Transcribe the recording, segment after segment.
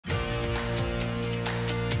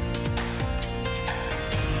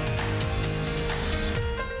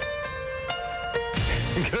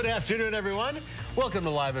Good afternoon, everyone. Welcome to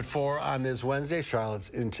Live at 4 on this Wednesday. Charlotte's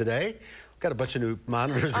in today. We've got a bunch of new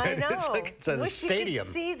monitors. I know. It's like it's at a stadium. You could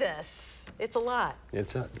see this. It's a lot.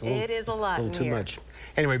 It is a lot. A little too much.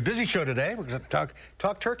 Anyway, busy show today. We're going to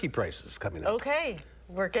talk turkey prices coming up. Okay.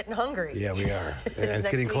 We're getting hungry. Yeah, we are. And it's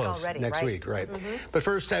getting close. Already, next right? week, right. But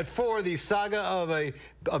first, at 4, the saga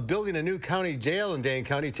of building a new county jail in Dane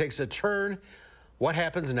County takes a turn. What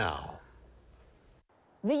happens now?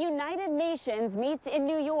 The United Nations meets in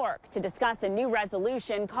New York to discuss a new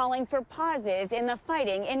resolution calling for pauses in the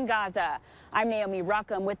fighting in Gaza. I'm Naomi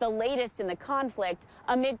Ruckham with the latest in the conflict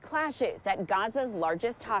amid clashes at Gaza's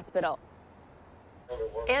largest hospital.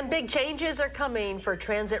 And big changes are coming for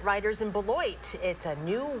transit riders in Beloit. It's a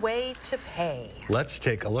new way to pay. Let's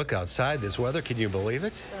take a look outside this weather. Can you believe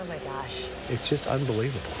it? Oh my gosh. It's just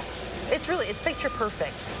unbelievable. It's picture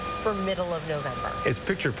perfect for middle of November. It's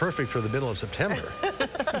picture perfect for the middle of September.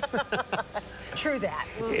 True that.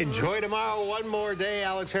 Enjoy tomorrow. One more day.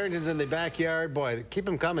 Alex Harrington's in the backyard. Boy, keep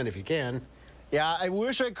him coming if you can. Yeah, I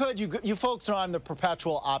wish I could. You folks know I'm the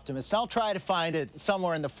perpetual optimist, and I'll try to find it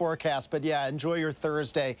somewhere in the forecast. But yeah, enjoy your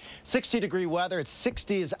Thursday. 60-degree weather. It's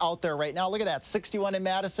 60s out there right now. Look at that. 61 in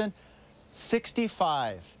Madison,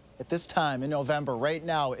 65 at this time in November. Right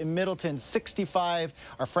now in Middleton, 65.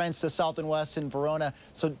 Our friends to south and west in Verona.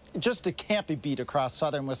 So just a campy beat across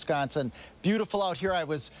southern Wisconsin. Beautiful out here. I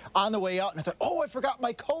was on the way out and I thought, oh, I forgot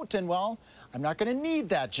my coat. And well, I'm not going to need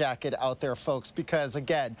that jacket out there, folks, because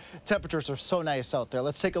again, temperatures are so nice out there.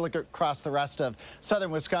 Let's take a look across the rest of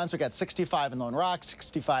southern Wisconsin. We got 65 in Lone Rock,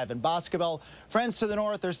 65 in Boscobel. Friends to the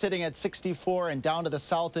north are sitting at 64, and down to the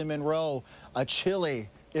south in Monroe, a chilly,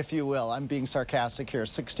 if you will. I'm being sarcastic here,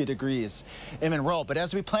 60 degrees in Monroe. But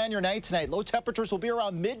as we plan your night tonight, low temperatures will be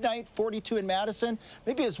around midnight, 42 in Madison,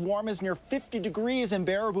 maybe as warm as near 50 degrees in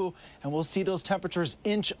Baraboo, and we'll see those temperatures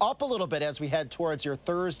inch up a little bit as we head towards your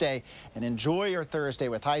Thursday. And enjoy your Thursday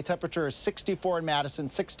with high temperatures, 64 in Madison,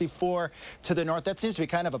 64 to the north. That seems to be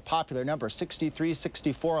kind of a popular number, 63,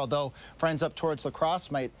 64, although friends up towards La Crosse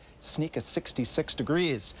might sneak a 66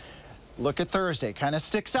 degrees. Look at Thursday, kind of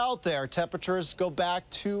sticks out there. Temperatures go back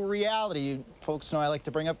to reality. You folks know I like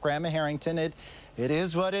to bring up Grandma Harrington. It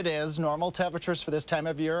is what it is. Normal temperatures for this time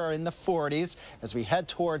of year are in the 40s. As we head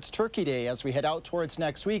towards Turkey Day, as we head out towards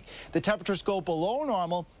next week, the temperatures go below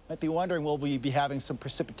normal. Might be wondering, will we be having some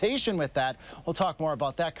precipitation with that? We'll talk more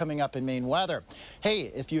about that coming up in Maine weather.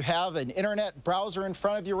 Hey, if you have an internet browser in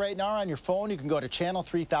front of you right now on your phone, you can go to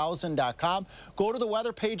channel3000.com. Go to the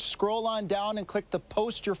weather page, scroll on down, and click the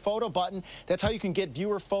Post Your Photo button. That's how you can get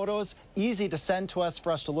viewer photos, easy to send to us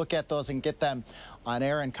for us to look at those and get them on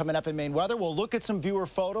air. And coming up in Maine weather, we'll look at some viewer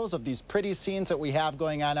photos of these pretty scenes that we have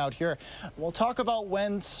going on out here. We'll talk about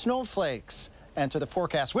when snowflakes enter the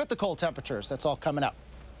forecast with the cold temperatures. That's all coming up.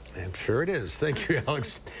 I'm sure it is. Thank you,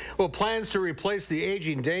 Alex. Well, plans to replace the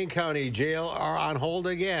aging Dane County Jail are on hold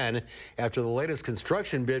again after the latest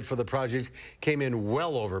construction bid for the project came in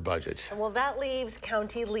well over budget. Well, that leaves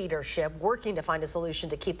county leadership working to find a solution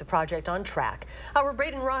to keep the project on track. Our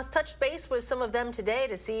Braden Ross touched base with some of them today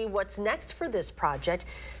to see what's next for this project.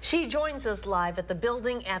 She joins us live at the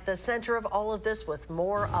building at the center of all of this with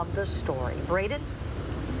more of the story. Braden?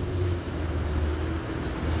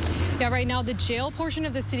 Yeah, right now the jail portion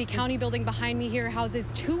of the city-county building behind me here houses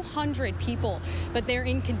 200 people, but they're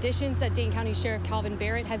in conditions that Dane County Sheriff Calvin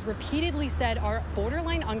Barrett has repeatedly said are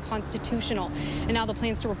borderline unconstitutional. And now the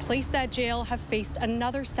plans to replace that jail have faced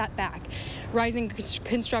another setback. Rising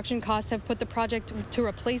construction costs have put the project to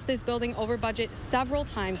replace this building over budget several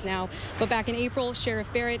times now. But back in April,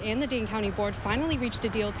 Sheriff Barrett and the Dane County Board finally reached a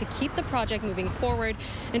deal to keep the project moving forward.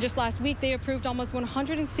 And just last week, they approved almost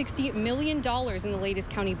 $160 million in the latest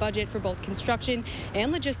county budget for both construction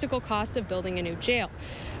and logistical costs of building a new jail.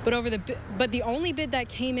 But the only bid that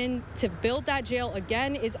came in to build that jail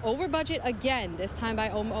again is over budget again, this time by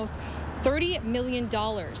almost $30 million.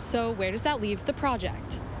 So where does that leave the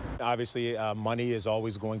project? Obviously, money is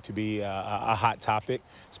always going to be a hot topic,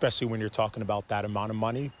 especially when you're talking about that amount of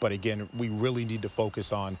money. But again, we really need to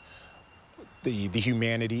focus on the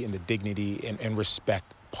humanity and the dignity and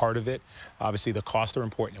respect part of it. Obviously, the costs are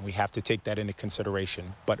important, and we have to take that into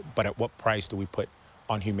consideration. But at what price do we put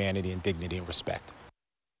on humanity and dignity and respect?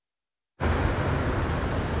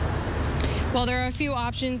 Well, there are a few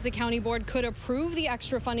options. The county board could approve the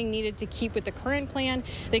extra funding needed to keep with the current plan.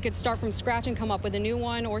 They could start from scratch and come up with a new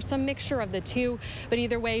one, or some mixture of the two. But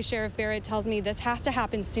either way, Sheriff Barrett tells me this has to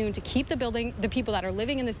happen soon to keep the people that are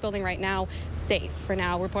living in this building right now safe. For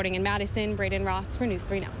now, reporting in Madison, Braden Ross for News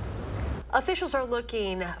 3 Now. Officials are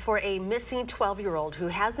looking for a missing 12-year-old who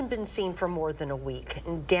hasn't been seen for more than a week.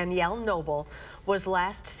 Danielle Noble was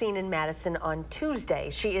last seen in Madison on Tuesday.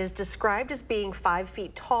 She is described as being 5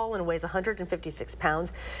 feet tall and weighs 156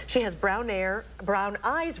 pounds. She has brown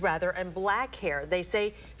eyes, and black hair. They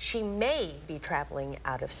say she may be traveling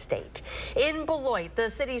out of state. In Beloit, the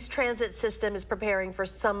city's transit system is preparing for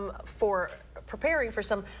some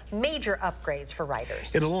major upgrades for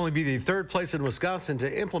riders. It'll only be the third place in Wisconsin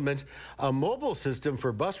to implement a mobile system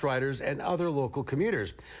for bus riders and other local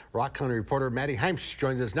commuters. Rock County reporter Maddie Heimsch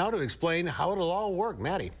joins us now to explain how it'll all work.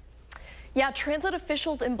 Maddie. Yeah, transit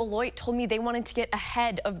officials in Beloit told me they wanted to get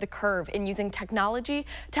ahead of the curve in using technology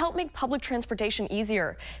to help make public transportation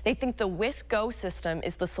easier. They think the WISC-Go system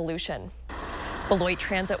is the solution. Beloit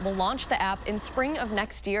Transit will launch the app in spring of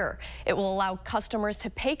next year. It will allow customers to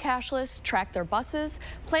pay cashless, track their buses,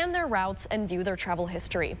 plan their routes, and view their travel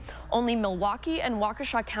history. Only Milwaukee and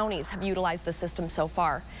Waukesha counties have utilized the system so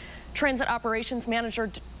far. Transit Operations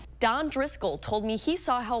Manager Don Driscoll told me he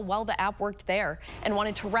saw how well the app worked there and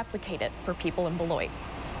wanted to replicate it for people in Beloit.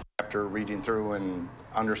 After reading through and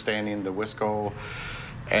understanding the WISC-Go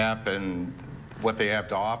app and what they have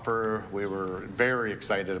to offer, we were very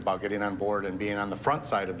excited about getting on board and being on the front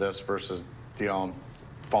side of this versus,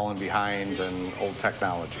 falling behind in old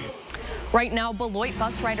technology. Right now, Beloit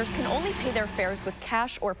bus riders can only pay their fares with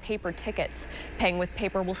cash or paper tickets. Paying with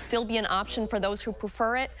paper will still be an option for those who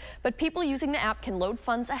prefer it, but people using the app can load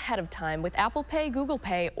funds ahead of time with Apple Pay, Google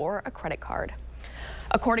Pay, or a credit card.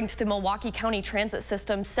 According to the Milwaukee County Transit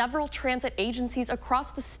System, several transit agencies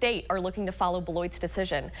across the state are looking to follow Beloit's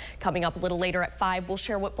decision. Coming up a little later at 5, we'll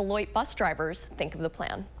share what Beloit bus drivers think of the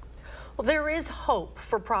plan. Well, there is hope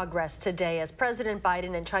for progress today as President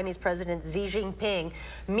Biden and Chinese President Xi Jinping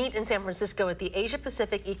meet in San Francisco at the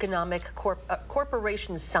Asia-Pacific Economic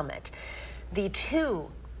Corporation Summit. The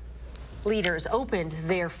two leaders opened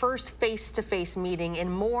their first face-to-face meeting in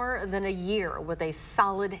more than a year with a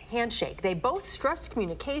solid handshake. They both stressed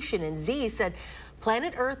communication, and Xi said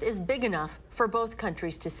planet Earth is big enough for both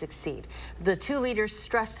countries to succeed. The two leaders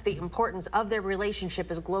stressed the importance of their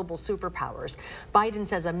relationship as global superpowers. Biden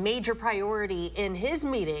says a major priority in his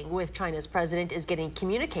meeting with China's president is getting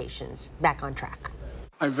communications back on track.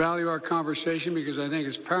 I value our conversation because I think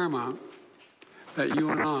it's paramount that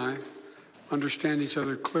you and I understand each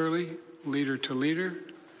other clearly, leader to leader,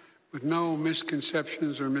 with no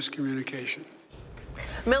misconceptions or miscommunication.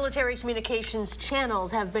 Military communications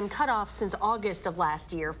channels have been cut off since August of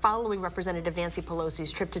last year following Representative Nancy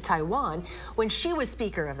Pelosi's trip to Taiwan when she was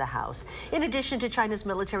Speaker of the House. In addition to China's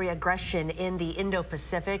military aggression in the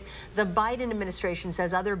Indo-Pacific, the Biden administration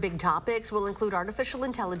says other big topics will include artificial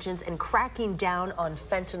intelligence and cracking down on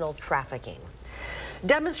fentanyl trafficking.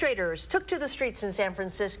 Demonstrators took to the streets in San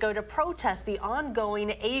Francisco to protest the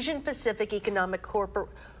ongoing Asian-Pacific Economic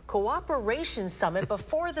Cooperation Summit.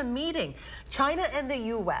 Before the meeting, China and the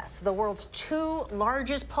U.S., the world's two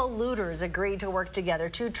largest polluters, agreed to work together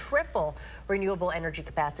to triple renewable energy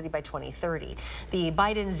capacity by 2030. The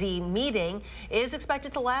Biden-Xi meeting is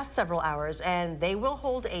expected to last several hours, and they will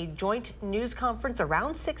hold a joint news conference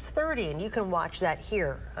around 6:30, and you can watch that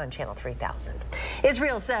here on Channel 3000.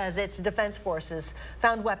 Israel says its defense forces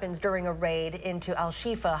found weapons during a raid into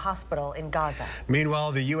Al-Shifa Hospital in Gaza.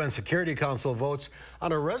 Meanwhile, the UN Security Council votes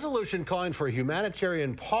on a resolution calling for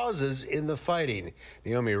humanitarian pauses in the fighting.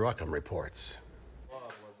 Naomi Ruckham reports.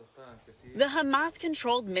 The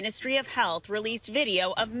Hamas-controlled Ministry of Health released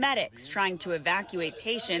video of medics trying to evacuate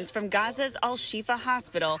patients from Gaza's Al-Shifa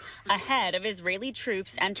hospital ahead of Israeli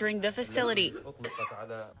troops entering the facility.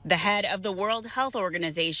 The head of the World Health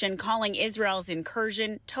Organization calling Israel's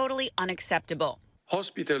incursion totally unacceptable.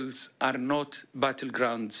 Hospitals are not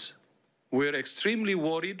battlegrounds. We're extremely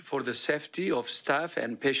worried for the safety of staff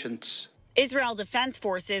and patients. Israel Defense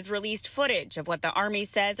Forces released footage of what the army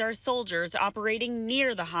says are soldiers operating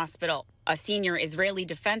near the hospital. A senior Israeli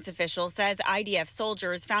defense official says IDF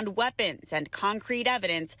soldiers found weapons and concrete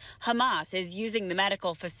evidence Hamas is using the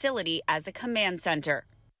medical facility as a command center.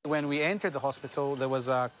 When we entered the hospital, there was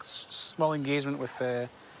a small engagement with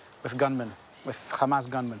gunmen, with Hamas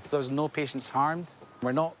gunmen. There was no patients harmed.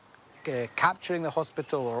 We're not capturing the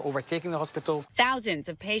hospital or overtaking the hospital. Thousands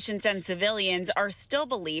of patients and civilians are still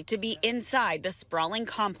believed to be inside the sprawling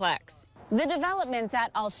complex. The developments at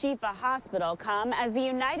Al-Shifa Hospital come as the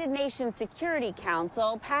United Nations Security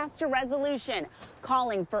Council passed a resolution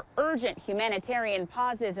calling for urgent humanitarian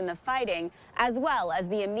pauses in the fighting, as well as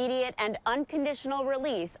the immediate and unconditional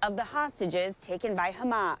release of the hostages taken by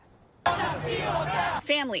Hamas.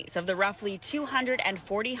 Families of the roughly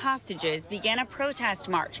 240 hostages began a protest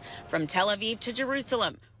march from Tel Aviv to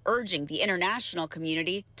Jerusalem, urging the international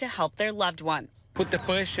community to help their loved ones. Put the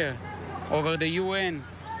pressure over the UN,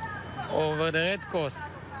 over the Red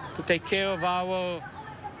Cross, to take care of our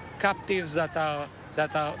captives that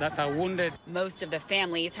are wounded. Most of the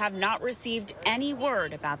families have not received any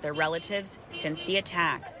word about their relatives since the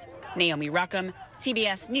attacks. Naomi Ruckham,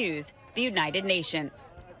 CBS News, the United Nations.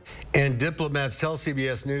 And diplomats tell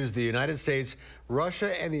CBS News the United States,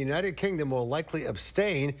 Russia, and the United Kingdom will likely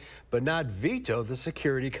abstain but not veto the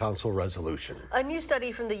Security Council resolution. A new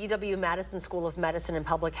study from the UW-Madison School of Medicine and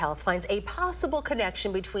Public Health finds a possible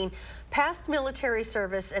connection between past military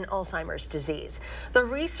service and Alzheimer's disease. The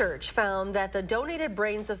research found that the donated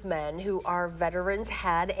brains of men who are veterans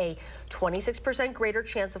had a 26% greater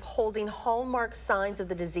chance of holding hallmark signs of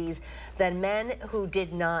the disease than men who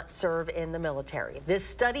did not serve in the military. This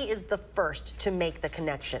study is the first to make the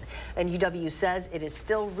connection, and UW says it is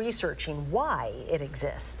still researching why it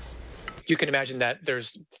exists. You can imagine that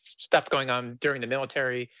there's stuff going on during the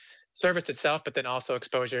military service itself, but then also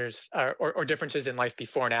exposures or differences in life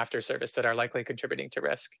before and after service that are likely contributing to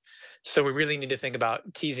risk. So we really need to think about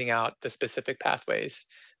teasing out the specific pathways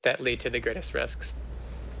that lead to the greatest risks.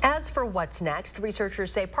 As for what's next,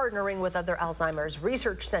 researchers say partnering with other Alzheimer's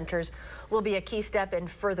research centers will be a key step in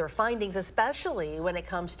further findings, especially when it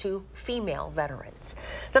comes to female veterans.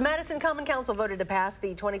 The Madison Common Council voted to pass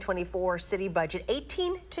the 2024 city budget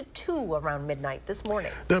 18-2 around midnight this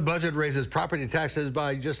morning. The budget raises property taxes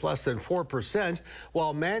by just less than 4%,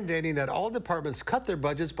 while mandating that all departments cut their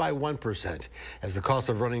budgets by 1%. As the cost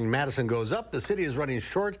of running Madison goes up, the city is running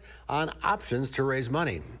short on options to raise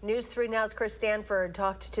money. News 3 Now's Chris Stanford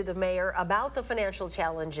talked to the mayor about the financial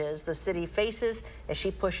challenges the city faces as she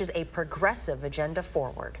pushes a progressive agenda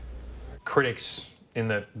forward. Critics in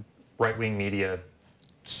the right-wing media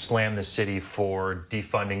slam the city for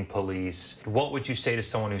defunding police. What would you say to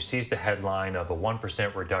someone who sees the headline of a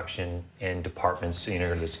 1% reduction in departments, you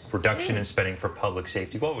know, this reduction in spending for public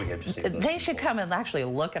safety? What would you have to say to those They should come and actually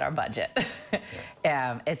look at our budget.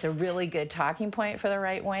 It's a really good talking point for the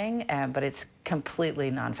right wing, but it's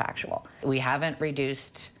completely non-factual. We haven't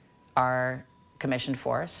reduced our commissioned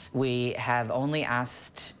force. We have only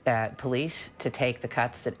asked police to take the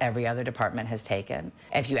cuts that every other department has taken.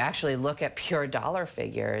 If you actually look at pure dollar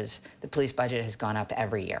figures, the police budget has gone up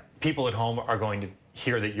every year. People at home are going to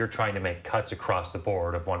hear that you're trying to make cuts across the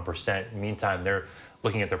board of 1%. Meantime, they're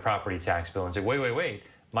looking at their property tax bill and say, wait,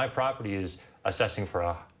 my property is assessing for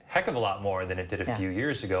a heck of a lot more than it did a few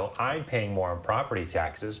years ago. I'm paying more on property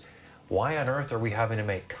taxes. Why on earth are we having to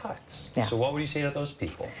make cuts? Yeah. So what would you say to those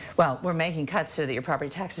people? Well, we're making cuts so that your property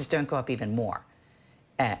taxes don't go up even more.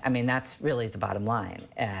 I mean, that's really the bottom line.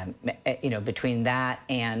 You know, between that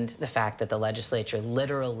and the fact that the legislature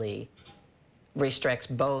literally restricts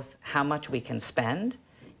both how much we can spend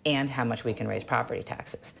and how much we can raise property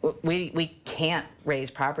taxes. We can't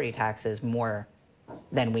raise property taxes more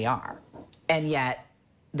than we are. And yet,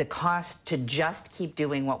 the cost to just keep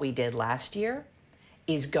doing what we did last year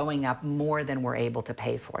is going up more than we're able to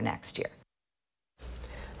pay for next year.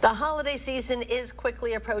 The holiday season is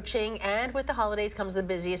quickly approaching, and with the holidays comes the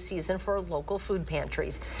busiest season for local food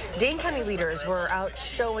pantries. Dane County leaders were out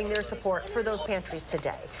showing their support for those pantries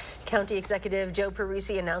today. County Executive Joe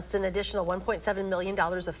Parisi announced an additional $1.7 million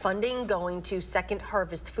of funding going to Second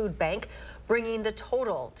Harvest Food Bank, bringing the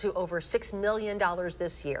total to over $6 million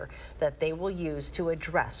this year that they will use to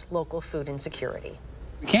address local food insecurity.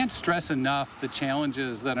 We can't stress enough the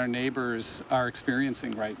challenges that our neighbors are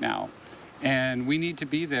experiencing right now. And we need to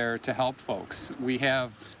be there to help folks. We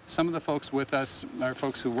have some of the folks with us are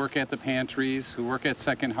folks who work at the pantries, who work at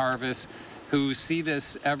Second Harvest, who see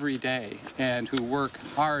this every day and who work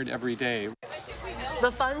hard every day.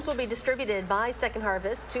 The funds will be distributed by Second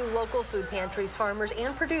Harvest to local food pantries, farmers,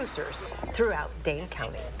 and producers throughout Dane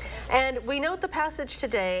County. And we note the passage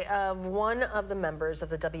today of one of the members of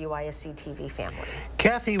the WISC-TV family.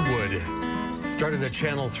 Kathy Wood started at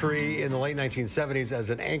Channel 3 in the late 1970s as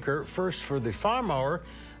an anchor, first for the Farm Hour.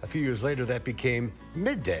 A few years later, that became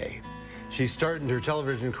Midday. She started her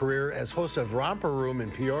television career as host of Romper Room in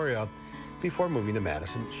Peoria before moving to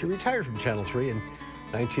Madison. She retired from Channel 3 in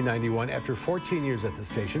 1991 after 14 years at the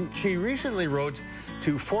station. She recently wrote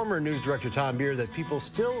to former news director Tom Beer that people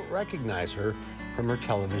still recognize her from her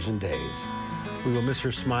television days. We will miss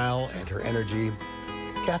her smile and her energy.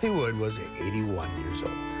 Kathy Wood was 81 years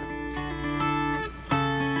old.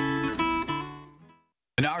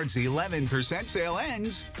 Menards 11% sale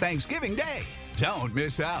ends Thanksgiving Day. Don't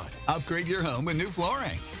miss out. Upgrade your home with new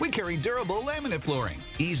flooring. We carry durable laminate flooring,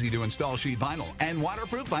 easy to install sheet vinyl, and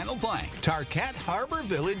waterproof vinyl plank. Tarkett Harbor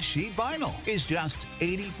Village sheet vinyl is just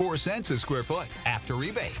 84 cents a square foot after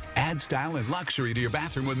rebate. Add style and luxury to your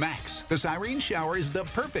bathroom with Max. The Cyrene shower is the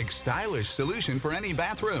perfect stylish solution for any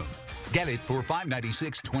bathroom. Get it for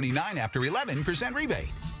 $596.29 after 11% rebate.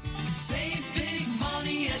 Save big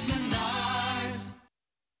money at Menards.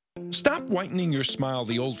 Stop whitening your smile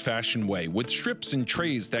the old-fashioned way with strips and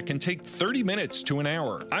trays that can take 30 minutes to an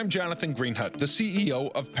hour. I'm Jonathan Greenhut, the CEO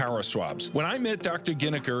of Power Swabs. When I met Dr.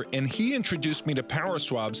 Ginniker and he introduced me to Power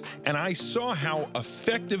Swabs and I saw how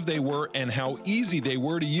effective they were and how easy they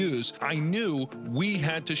were to use, I knew we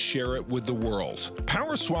had to share it with the world.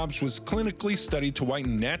 Power Swabs was clinically studied to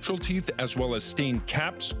whiten natural teeth as well as stain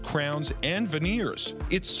caps, crowns, and veneers.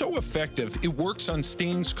 It's so effective, it works on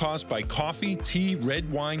stains caused by coffee, tea, red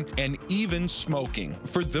wine, and even smoking.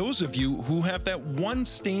 For those of you who have that one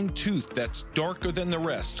stained tooth that's darker than the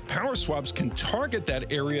rest, Power Swabs can target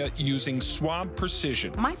that area using swab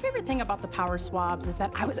precision. My favorite thing about the Power Swabs is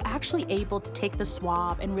that I was actually able to take the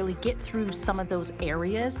swab and really get through some of those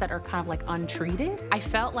areas that are kind of like untreated. I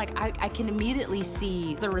felt like I can immediately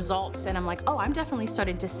see the results and I'm like, oh, I'm definitely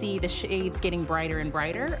starting to see the shades getting brighter and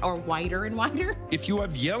brighter or whiter and whiter. If you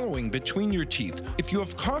have yellowing between your teeth, if you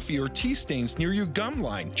have coffee or tea stains near your gum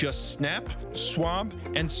line, just snap, swab,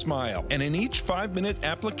 and smile. And in each 5-minute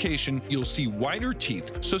application, you'll see whiter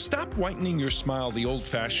teeth. So stop whitening your smile the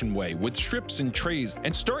old-fashioned way with strips and trays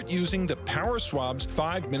and start using the Power Swabs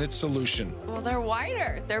 5-minute solution. Well, they're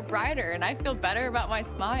whiter, they're brighter, and I feel better about my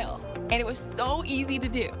smile. And it was so easy to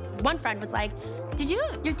do. One friend was like,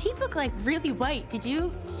 your teeth look like really white. Did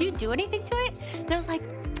you do anything to it? And I was like,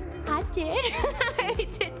 I did. I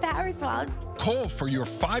did Power Swabs. Call for your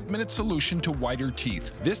 5-minute solution to whiter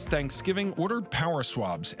teeth. This Thanksgiving, order Power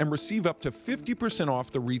Swabs and receive up to 50%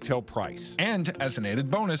 off the retail price. And as an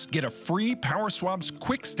added bonus, get a free Power Swabs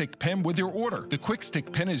Quick Stick pen with your order. The Quick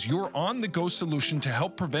Stick pen is your on-the-go solution to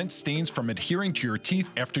help prevent stains from adhering to your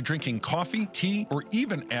teeth after drinking coffee, tea, or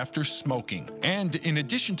even after smoking. And in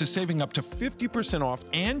addition to saving up to 50% off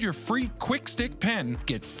and your free Quick Stick pen,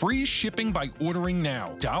 get free shipping by ordering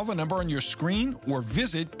now. Dial the number on your screen or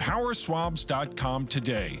visit powerswabs.com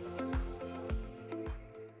today.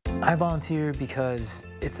 I volunteer because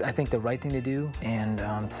it's, I think, the right thing to do, and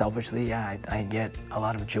selfishly, yeah, I get a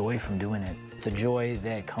lot of joy from doing it. It's a joy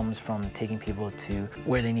that comes from taking people to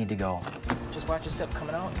where they need to go. Just watch your step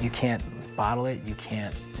coming out. You can't bottle it, you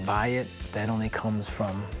can't buy it. That only comes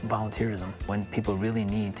from volunteerism. When people really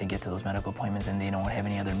need to get to those medical appointments and they don't have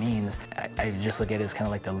any other means, I just look at it as kind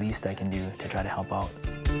of like the least I can do to try to help out.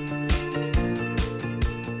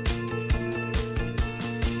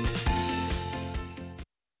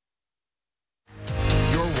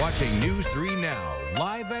 Watching News 3 Now,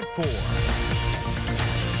 live at 4.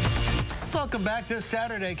 Welcome back. This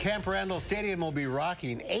Saturday, Camp Randall Stadium will be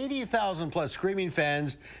rocking 80,000 plus screaming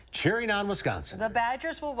fans cheering on Wisconsin. The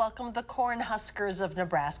Badgers will welcome the Cornhuskers of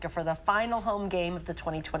Nebraska for the final home game of the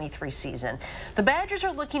 2023 season. The Badgers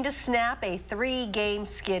are looking to snap a 3-game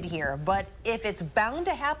skid here, but if it's bound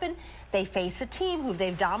to happen, they face a team who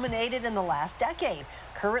they've dominated in the last decade.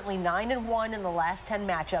 Currently 9-1 in the last 10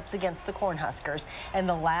 matchups against the Cornhuskers. And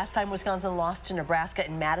the last time Wisconsin lost to Nebraska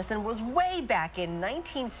in Madison was way back in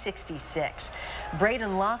 1966.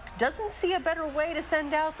 Braden Locke doesn't see a better way to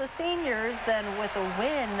send out the seniors than with a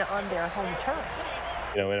win on their home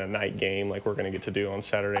turf. You know, in a night game like we're going to get to do on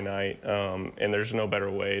Saturday night, and there's no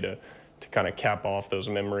better way to kind of cap off those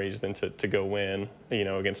memories than to go win, you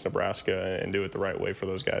know, against Nebraska and do it the right way for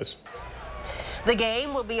those guys. The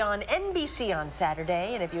game will be on NBC on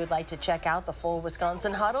Saturday, and if you would like to check out the full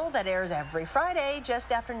Wisconsin Huddle, that airs every Friday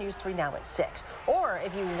just after News 3 Now at 6. Or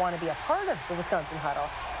if you want to be a part of the Wisconsin Huddle,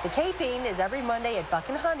 the taping is every Monday at Buck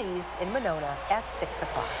and Honey's in Monona at 6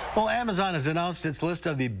 o'clock. Well, Amazon has announced its list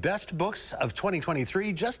of the best books of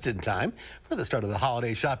 2023 just in time for the start of the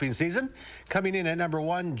holiday shopping season. Coming in at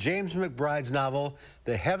 #1, James McBride's novel,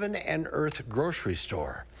 The Heaven and Earth Grocery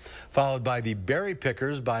Store. Followed by The Berry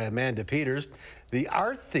Pickers by Amanda Peters, The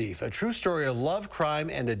Art Thief, a true story of love, crime,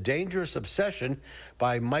 and a dangerous obsession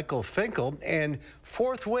by Michael Finkel, and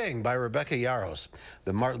Fourth Wing by Rebecca Yarros.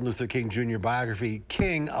 The Martin Luther King Jr. biography,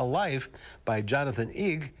 King, A Life by Jonathan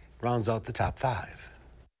Eig, rounds out the top 5.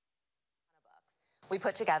 We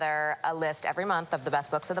put together a list every month of the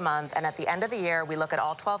best books of the month, and at the end of the year, we look at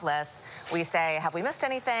all 12 lists. We say, have we missed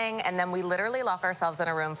anything? And then we literally lock ourselves in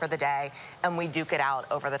a room for the day, and we duke it out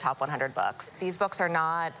over the top 100 books. These books are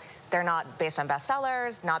they're not based on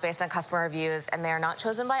bestsellers, not based on customer reviews, and they're not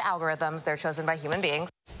chosen by algorithms. They're chosen by human beings.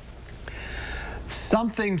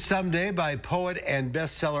 Something Someday by poet and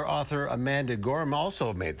bestseller author Amanda Gorham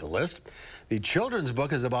also made the list. The children's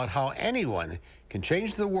book is about how anyone can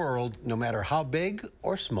change the world, no matter how big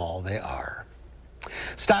or small they are.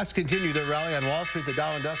 Stocks continue their rally on Wall Street. The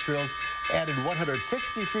Dow Industrials added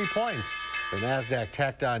 163 points. The Nasdaq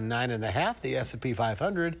tacked on 9.5. The S&P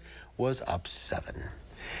 500 was up 7.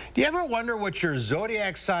 Do you ever wonder what your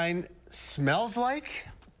zodiac sign smells like?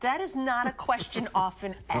 That is not a question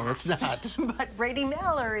often asked. No, it's not. But Brady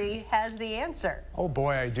Mallory has the answer. Oh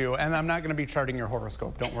boy, I do. And I'm not going to be charting your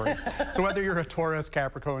horoscope, don't worry. So whether you're a Taurus,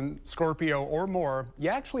 Capricorn, Scorpio, or more, you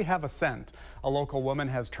actually have a scent. A local woman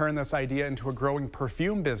has turned this idea into a growing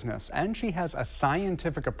perfume business, and she has a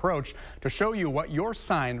scientific approach to show you what your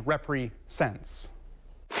sign represents.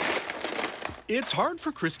 It's hard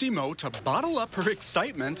for Christy Moe to bottle up her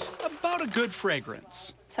excitement about a good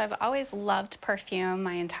fragrance. So I've always loved perfume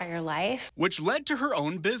my entire life. Which led to her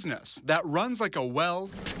own business that runs like a, well,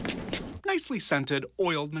 nicely scented,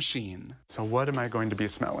 oiled machine. So what am I going to be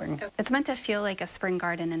smelling? It's meant to feel like a spring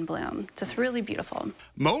garden in bloom. Just really beautiful.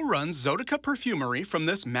 Moe runs Zodica Perfumery from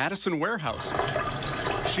this Madison warehouse.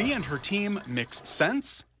 She and her team mix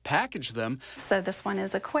scents, package them. So this one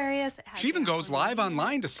is Aquarius. She even goes live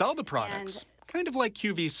online to sell the products, kind of like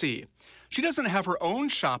QVC. She doesn't have her own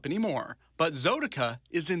shop anymore, but Zodica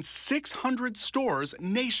is in 600 stores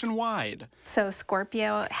nationwide. So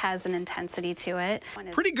Scorpio has an intensity to it.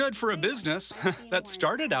 Pretty good for a business that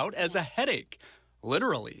started out as a headache,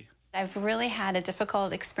 literally. I've really had a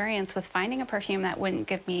difficult experience with finding a perfume that wouldn't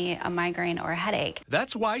give me a migraine or a headache.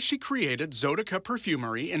 That's why she created Zodica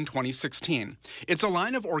Perfumery in 2016. It's a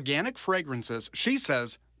line of organic fragrances she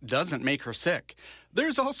says doesn't make her sick.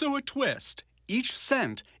 There's also a twist. Each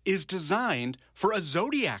scent is designed for a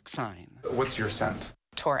zodiac sign. What's your scent?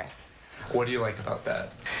 Taurus. What do you like about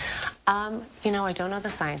that? You know, I don't know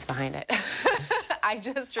the science behind it. I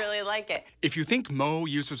just really like it. If you think Moe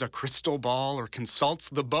uses a crystal ball or consults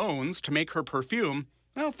the bones to make her perfume,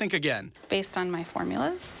 well, think again. Based on my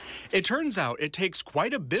formulas? It turns out it takes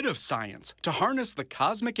quite a bit of science to harness the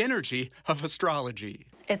cosmic energy of astrology.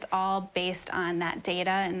 It's all based on that data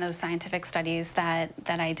and those scientific studies that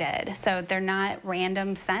I did. So they're not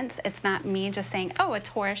random scents. It's not me just saying, oh, a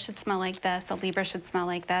Taurus should smell like this, a Libra should smell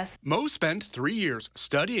like this. Moe spent 3 years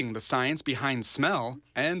studying the science behind smell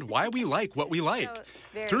and why we like what we like.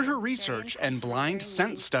 Through her research and blind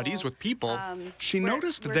scent studies with people, she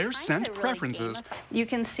noticed their scent preferences. You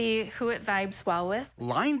can see who it vibes well with.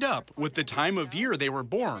 Lined up with the time of year they were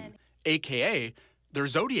born, AKA their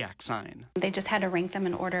zodiac sign. They just had to rank them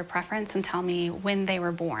in order of preference and tell me when they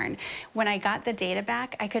were born. When I got the data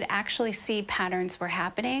back, I could actually see patterns were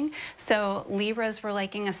happening. So Libras were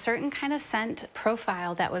liking a certain kind of scent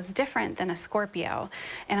profile that was different than a Scorpio.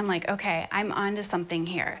 And I'm like, okay, I'm onto something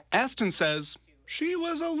here. Aston says she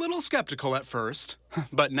was a little skeptical at first,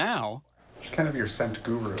 but now she's kind of your scent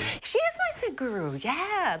guru. She is my scent guru,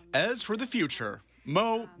 yeah. As for the future,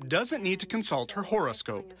 Moe doesn't need to consult her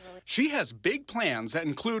horoscope. She has big plans that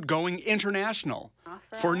include going international.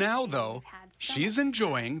 For now, though, she's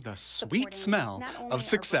enjoying the sweet smell of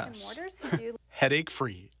success.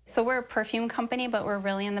 Headache-free. So we're a perfume company, but we're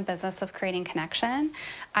really in the business of creating connection.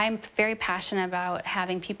 I'm very passionate about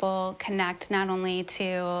having people connect not only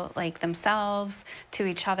to like themselves, to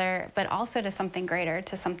each other, but also to something greater,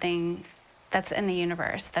 to something that's in the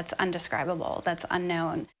universe, that's undescribable, that's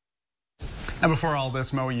unknown. And before all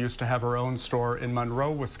this, Moe used to have her own store in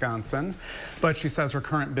Monroe, Wisconsin. But she says her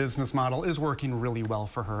current business model is working really well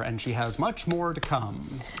for her, and she has much more to come.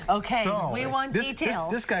 Okay, so, we want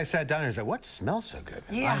details. This guy sat down and said, what smells so good?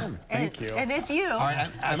 Yeah. Thank you. And it's you. All right,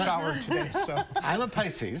 I showered today, so. I'm a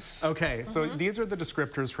Pisces. Okay, so these are the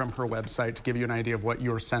descriptors from her website to give you an idea of what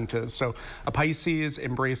your scent is. So a Pisces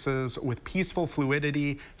embraces with peaceful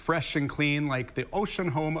fluidity, fresh and clean, like the ocean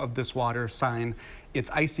home of this water sign. Its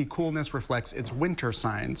icy coolness reflects its winter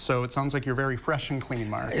sign. So it sounds like you're very fresh and clean,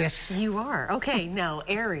 Mark. Yes. You are. Okay, now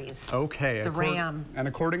Aries. Okay. The ram. And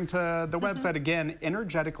according to the website, again,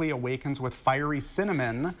 energetically awakens with fiery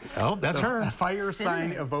cinnamon. Oh, that's her. The fire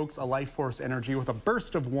sign evokes a life force energy with a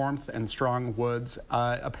burst of warmth and strong woods.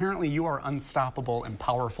 Apparently, you are unstoppable and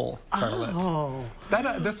powerful, Charlotte. Oh.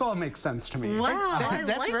 This all makes sense to me. Wow,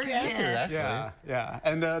 that's like very accurate, actually. Yeah.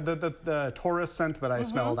 And the Taurus scent that I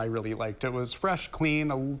smelled, I really liked. It was fresh, clean,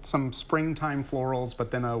 some springtime florals,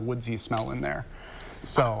 but then a woodsy smell in there.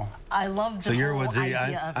 So I love the so you're whole woodsy,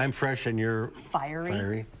 idea of I'm fresh, and you're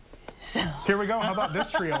fiery. So here we go. How about this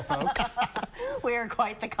trio, folks? We are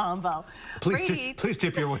quite the combo. Please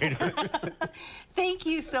tip your waiter. Thank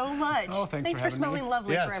you so much. Oh, thanks for smelling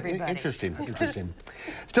lovely for everybody. Interesting.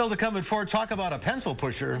 Still to come at 4, talk about a pencil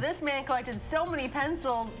pusher. This man collected so many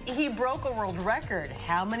pencils, he broke a world record.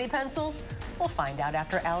 How many pencils? We'll find out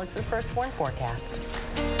after Alex's first one forecast.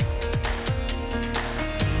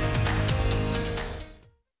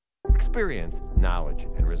 Experience, knowledge,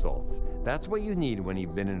 and results. That's what you need when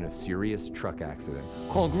you've been in a serious truck accident.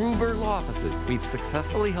 Call Gruber Law Offices. We've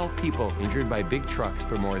successfully helped people injured by big trucks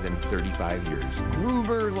for more than 35 years.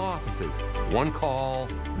 Gruber Law Offices. One call,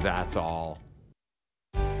 that's all.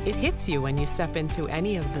 It hits you when you step into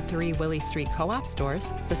any of the 3 Willie Street Co-op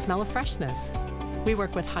stores, the smell of freshness. We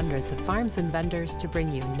work with hundreds of farms and vendors to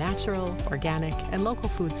bring you natural, organic, and local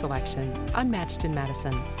food selection, unmatched in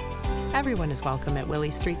Madison. Everyone is welcome at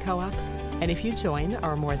Willie Street Co-op, and if you join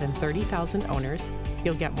our more than 30,000 owners,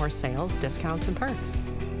 you'll get more sales, discounts, and perks.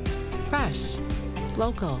 Fresh,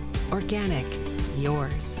 local, organic,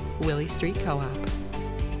 yours, Willie Street Co-op.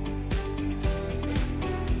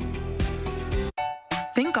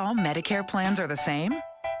 Think all Medicare plans are the same?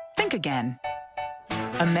 Think again.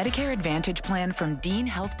 A Medicare Advantage plan from Dean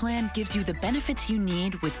Health Plan gives you the benefits you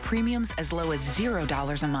need with premiums as low as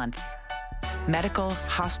 $0 a month. Medical,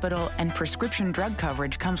 hospital, and prescription drug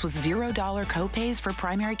coverage comes with $0 copays for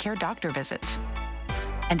primary care doctor visits.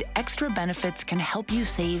 And extra benefits can help you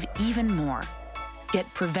save even more. Get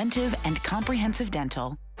preventive and comprehensive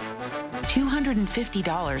dental,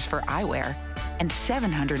 $250 for eyewear, and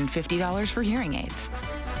 $750 for hearing aids.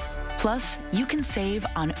 Plus, you can save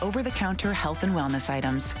on over-the-counter health and wellness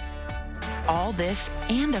items. All this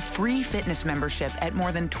and a free fitness membership at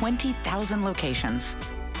more than 20,000 locations.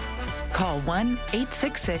 Call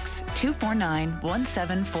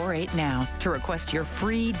 1-866-249-1748 now to request your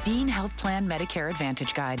free Dean Health Plan Medicare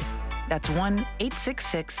Advantage Guide. That's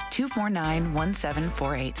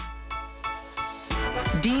 1-866-249-1748.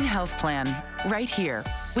 Dean Health Plan, right here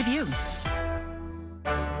with you.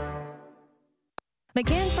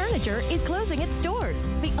 McGann Furniture is closing its doors.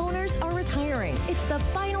 The owners are retiring. It's the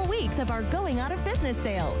final weeks of our going out of business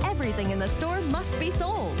sale. Everything in the store must be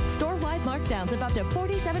sold. Store-wide markdowns of up to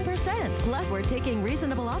 47%. Plus, we're taking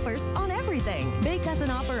reasonable offers on everything. Make us an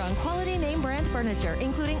offer on quality name brand furniture,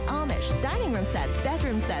 including Amish, dining room sets,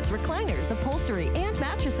 bedroom sets, recliners, upholstery, and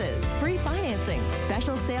mattresses. Free financing,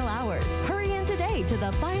 special sale hours. Hurry in today to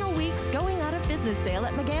the final weeks going out of business sale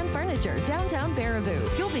at McGann Furniture, downtown Baraboo.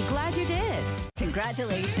 You'll be glad you did.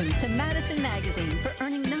 Congratulations to Madison Magazine for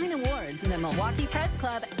earning 9 awards in the Milwaukee Press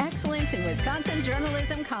Club Excellence in Wisconsin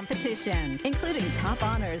Journalism Competition, including top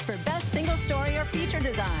honors for Best Single Story or Feature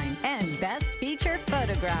Design and Best Feature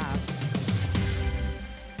Photograph.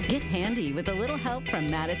 Get handy with a little help from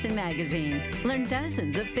Madison Magazine. Learn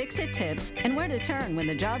dozens of fix-it tips and where to turn when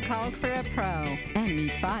the job calls for a pro. And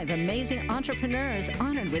meet 5 amazing entrepreneurs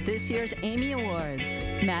honored with this year's Amy Awards.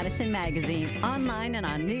 Madison Magazine, online and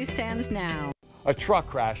on newsstands now. A truck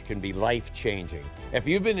crash can be life-changing. If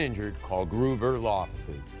you've been injured, call Gruber Law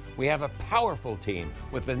Offices. We have a powerful team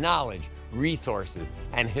with the knowledge, resources,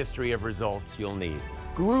 and history of results you'll need.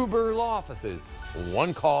 Gruber Law Offices.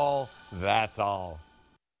 One call, that's all.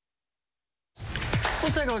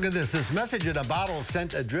 We'll take a look at this. This message in a bottle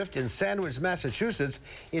sent adrift in Sandwich, Massachusetts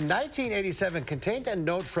in 1987 contained a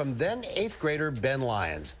note from then 8th grader Ben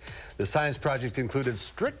Lyons. The science project included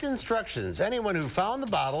strict instructions. Anyone who found the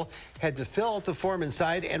bottle had to fill out the form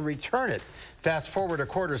inside and return it. Fast forward a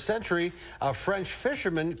quarter century, a French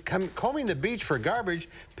fisherman combing the beach for garbage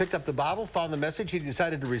picked up the bottle, found the message. He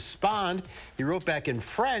decided to respond. He wrote back in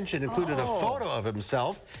French and included a photo of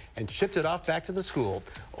himself and shipped it off back to the school.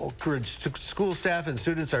 Oak Ridge school staff and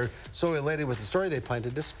students are so elated with the story, they plan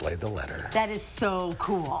to display the letter. That is so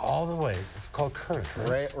cool. All the way. It's called courage,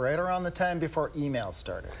 right? Right around the time before email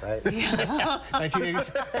started, right?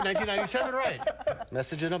 1997, right.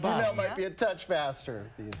 Message in a bottle. Email might be a touch faster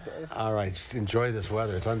these days. All right, just enjoy this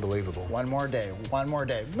weather. It's unbelievable. One more day, one more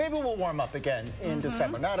day. Maybe we'll warm up again in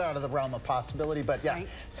December. Not out of the realm of possibility, but yeah. Right.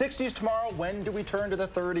 60s tomorrow. When do we turn to the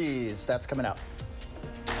 30s? That's coming up.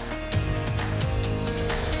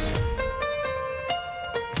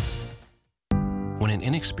 When an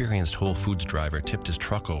inexperienced Whole Foods driver tipped his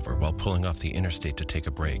truck over while pulling off the interstate to take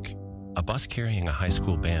a break, a bus carrying a high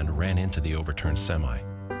school band ran into the overturned semi.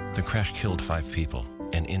 The crash killed 5 people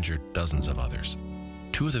and injured dozens of others.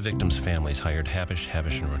 2 of the victims' families hired Habish,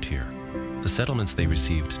 & Rotier. The settlements they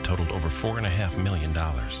received totaled over $4.5 million.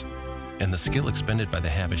 And the skill expended by the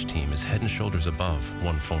Habish team is head and shoulders above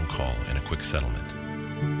one phone call and a quick settlement.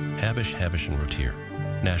 Habish, & Rotier.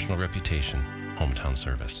 National reputation, hometown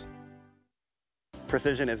service.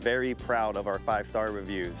 Precision is very proud of our 5-star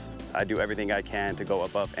reviews. I do everything I can to go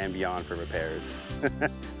above and beyond for repairs.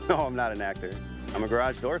 No, I'm not an actor. I'm a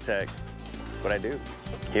garage door tech. That's what I do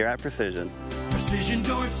here at Precision. Precision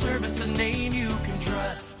Door Service, a name you can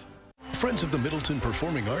trust. Friends of the Middleton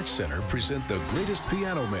Performing Arts Center present The Greatest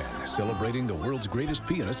Piano Man, celebrating the world's greatest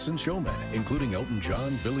pianists and showmen, including Elton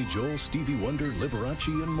John, Billy Joel, Stevie Wonder, Liberace,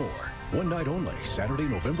 and more. One night only, Saturday,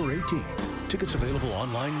 November 18th. Tickets available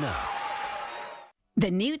online now. The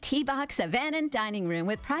new T-Box Savannah and Dining Room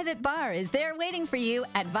with private bar is there waiting for you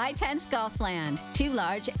at Vitense Golfland. 2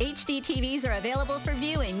 large HD TVs are available for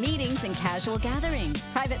viewing, meetings, and casual gatherings.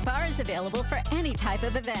 Private bar is available for any type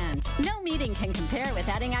of event. No meeting can compare with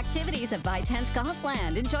adding activities at Vitense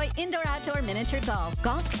Golfland. Enjoy indoor-outdoor miniature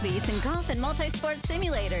golf suites, and golf and multi-sport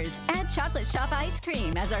simulators. Add chocolate shop ice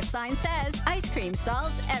cream. As our sign says, ice cream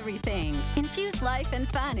solves everything. Infuse life and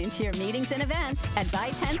fun into your meetings and events at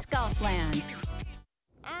Vitense Golfland.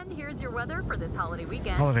 And here's your weather for this holiday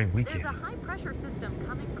weekend. Holiday weekend. There's a high-pressure system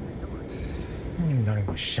coming from the north. I haven't even done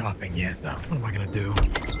any shopping yet, though. What am I going to do?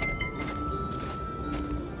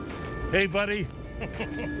 Hey, buddy.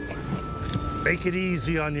 Make it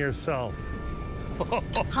easy on yourself.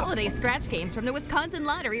 Holiday scratch games from the Wisconsin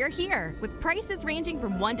Lottery are here, with prices ranging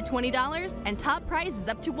from $1 to $20 and top prizes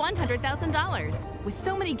up to $100,000. With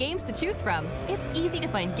so many games to choose from, it's easy to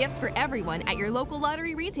find gifts for everyone at your local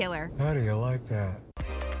lottery retailer. How do you like that?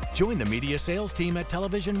 Join the media sales team at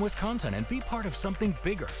Television Wisconsin and be part of something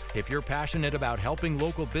bigger. If you're passionate about helping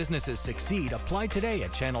local businesses succeed, apply today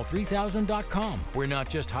at channel3000.com. We're not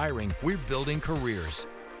just hiring, we're building careers.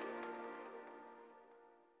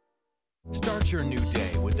 Start your new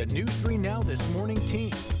day with the News 3 Now This Morning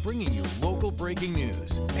team, bringing you local breaking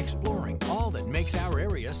news, exploring all that makes our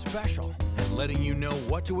area special, and letting you know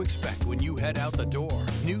what to expect when you head out the door.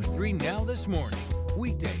 News 3 Now This Morning,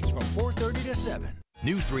 weekdays from 4:30 to 7.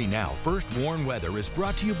 News 3 Now First Warn Weather is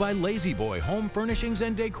brought to you by Lazy Boy Home Furnishings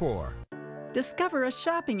and Decor. Discover a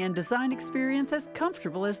shopping and design experience as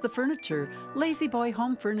comfortable as the furniture. Lazy Boy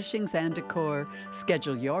Home Furnishings and Decor.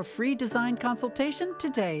 Schedule your free design consultation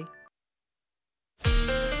today.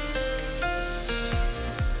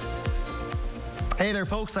 Hey there,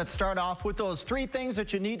 folks. Let's start off with those 3 things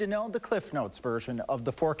that you need to know, the Cliff Notes version of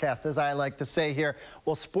the forecast. As I like to say here,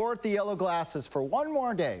 we'll sport the yellow glasses for one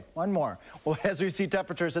more day. One more. Well, as we see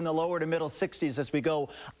temperatures in the lower to middle 60s as we go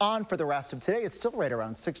on for the rest of today, it's still right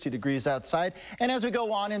around 60 degrees outside. And as we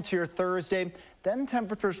go on into your Thursday, then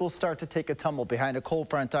temperatures will start to take a tumble behind a cold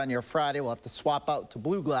front on your Friday. We'll have to swap out to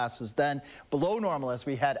blue glasses then, below normal as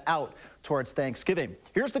we head out towards Thanksgiving.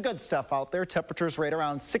 Here's the good stuff out there. Temperatures right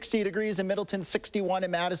around 60 degrees in Middleton, 61 in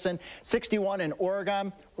Madison, 61 in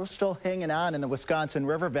Oregon. We're still hanging on in the Wisconsin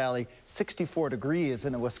River Valley, 64 degrees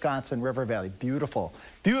in the Wisconsin River Valley. Beautiful,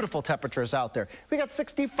 beautiful temperatures out there. We got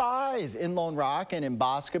 65 in Lone Rock and in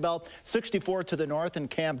Boscobel, 64 to the north in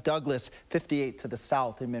Camp Douglas, 58 to the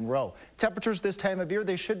south in Monroe. Temperatures this time of year,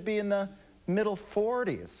 they should be in the middle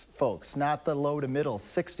 40s, folks, not the low to middle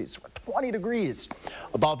 60s. We're 20 degrees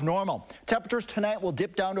above normal. Temperatures tonight will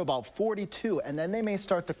dip down to about 42, and then they may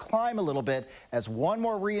start to climb a little bit as one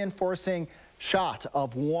more reinforcing shot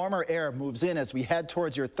of warmer air moves in as we head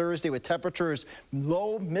towards your Thursday with temperatures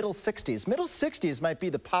low middle 60s. Middle 60s might be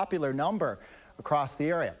the popular number across the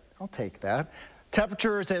area. I'll take that.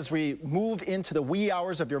 Temperatures as we move into the wee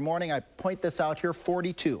hours of your morning, I point this out here,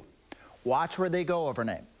 42. Watch where they go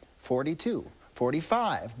overnight. 42,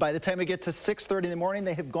 45. By the time we get to 6:30 in the morning,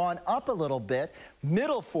 they have gone up a little bit.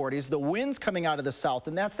 Middle 40s, the wind's coming out of the south,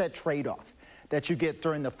 and that's that trade-off that you get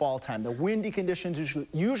during the fall time. The windy conditions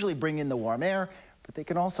usually bring in the warm air, but they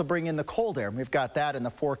can also bring in the cold air. We've got that in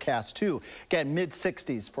the forecast too. Again,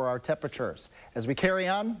 mid-60s for our temperatures. As we carry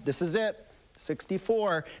on, this is it.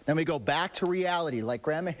 64. Then we go back to reality. Like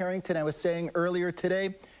Grandma Harrington, I was saying earlier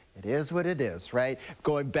today, it is what it is, right?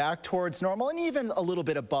 Going back towards normal and even a little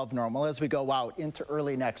bit above normal as we go out into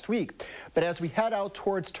early next week. But as we head out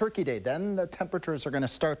towards Turkey Day, then the temperatures are going to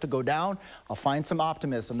start to go down. I'll find some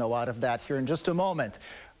optimism, though, out of that here in just a moment.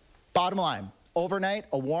 Bottom line, overnight,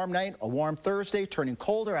 a warm Thursday, turning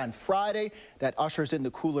colder on Friday. That ushers in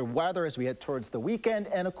the cooler weather as we head towards the weekend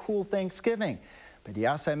and a cool Thanksgiving. But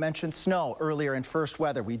yes, I mentioned snow earlier in first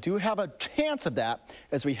weather. We do have a chance of that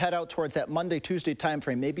as we head out towards that Monday, Tuesday time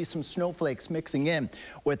frame. Maybe some snowflakes mixing in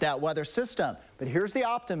with that weather system. But here's the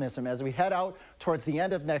optimism as we head out towards the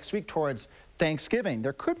end of next week, towards Thanksgiving.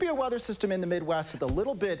 There could be a weather system in the Midwest with a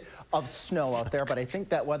little bit of snow out there, but I think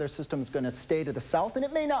that weather system is going to stay to the south, and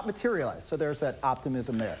it may not materialize. So there's that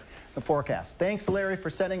optimism there. The forecast. Thanks, Larry,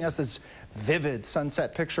 for sending us this vivid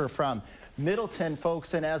sunset picture from Middleton,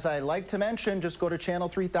 folks. And as I like to mention, just go to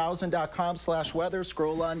channel3000.com/weather,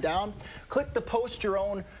 scroll on down, click the post your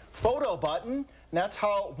own photo button. And that's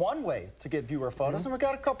how one way to get viewer photos. And we've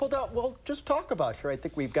got a couple that we'll just talk about here. I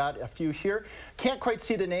think we've got a few here. Can't quite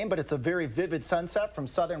see the name, but it's a very vivid sunset from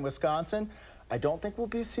southern Wisconsin. I don't think we'll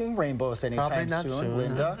be seeing rainbows anytime soon,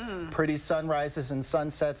 Linda. Pretty sunrises and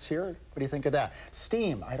sunsets here. What do you think of that?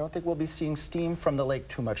 Steam. I don't think we'll be seeing steam from the lake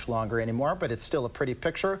too much longer anymore, but it's still a pretty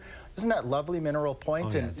picture. Isn't that lovely Mineral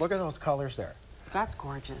Point? And look at those colors there. That's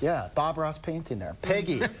gorgeous. Yeah, Bob Ross painting there.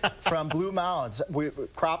 Peggy from Blue Mounds.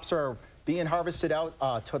 Crops are being harvested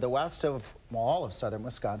out to the west of all of southern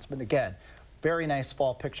Wisconsin. But again, very nice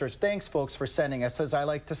fall pictures. Thanks, folks, for sending us. As I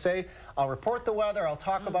like to say, I'll report the weather. I'll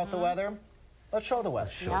talk about the weather. Let's show the weather.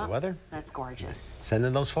 Show the weather. That's gorgeous. Send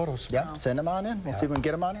in those photos. Yeah, send them on in. We'll see if we can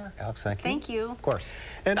get them on here. Alex, thank you. Thank you. Of course.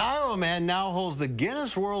 An Iowa man now holds the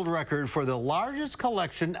Guinness World Record for the largest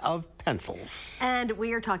collection of pencils. And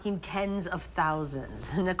we are talking tens of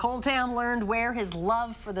thousands. Nicole Town learned where his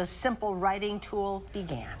love for the simple writing tool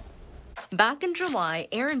began. Back in July,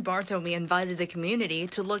 Aaron Barthelme invited the community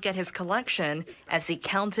to look at his collection as he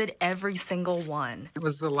counted every single one. It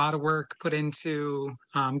was a lot of work put into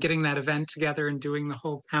getting that event together and doing the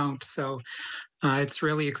whole count, so it's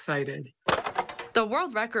really excited. The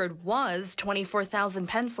world record was 24,000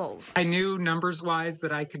 pencils. I knew numbers-wise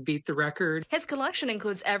that I could beat the record. His collection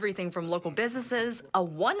includes everything from local businesses, a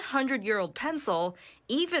 100-year-old pencil,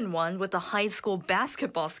 even one with a high school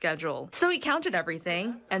basketball schedule. So he counted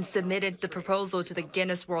everything and submitted the proposal to the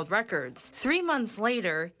Guinness World Records. 3 months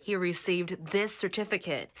later, he received this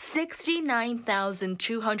certificate.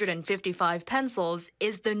 69,255 pencils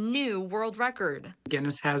is the new world record.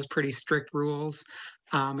 Guinness has pretty strict rules.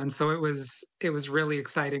 And so it was really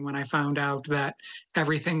exciting when I found out that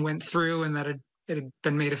everything went through and that it had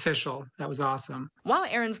been made official. That was awesome. While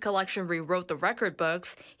Aaron's collection rewrote the record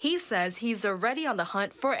books, he says he's already on the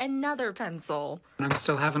hunt for another pencil. And I'm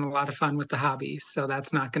still having a lot of fun with the hobby, so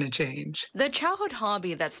that's not going to change. The childhood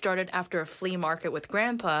hobby that started after a flea market with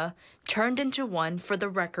Grandpa turned into one for the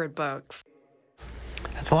record books.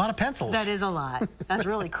 That's a lot of pencils. That is a lot. That's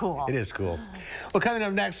really cool. It is cool. Well, coming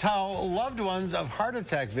up next, how loved ones of heart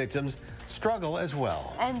attack victims struggle as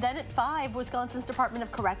well. And then at 5, Wisconsin's Department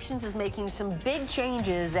of Corrections is making some big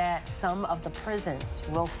changes at some of the prisons.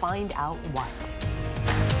 We'll find out what.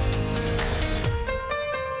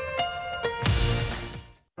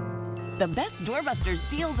 The best doorbusters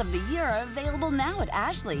deals of the year are available now at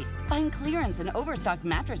Ashley. Find clearance and overstock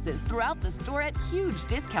mattresses throughout the store at huge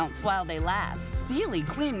discounts while they last. Sealy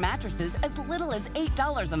Queen mattresses as little as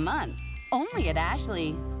 $8 a month. Only at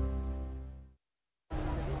Ashley.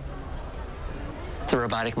 It's a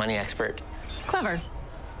robotic money expert. Clever.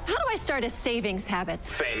 How do I start a savings habit?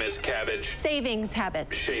 Famous cabbage. Savings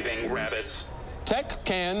habit. Shaving rabbits. Tech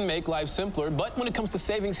can make life simpler, but when it comes to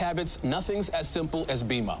savings habits, nothing's as simple as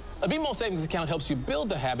BMO. A BMO savings account helps you build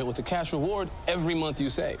the habit with a cash reward every month you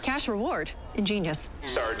save. Cash reward. Ingenious.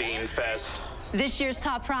 Sardine Fest. This year's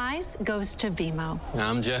top prize goes to BMO.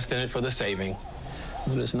 I'm just in it for the saving,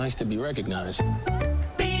 but it's nice to be recognized.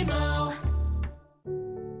 BMO.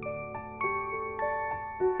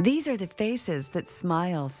 These are the faces that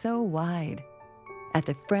smile so wide at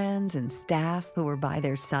the friends and staff who are by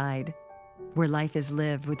their side, where life is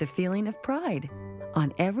lived with a feeling of pride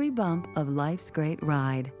on every bump of life's great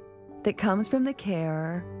ride that comes from the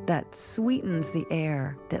care that sweetens the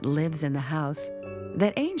air that lives in the house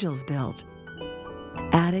that angels built.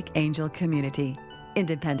 Attic Angel Community,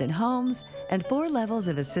 independent homes and 4 levels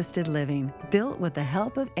of assisted living built with the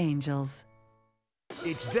help of angels.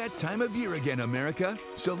 It's that time of year again, America.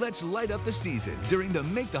 So let's light up the season during the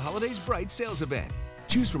Make the Holidays Bright sales event.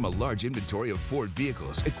 Choose from a large inventory of Ford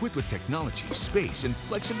vehicles equipped with technology, space, and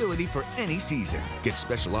flexibility for any season. Get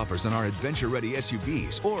special offers on our adventure-ready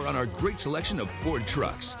SUVs or on our great selection of Ford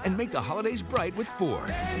trucks. And make the holidays bright with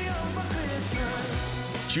Ford.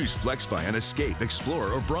 Choose FlexBuy on Escape,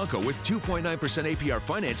 Explorer, or Bronco with 2.9% APR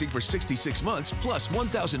financing for 66 months, plus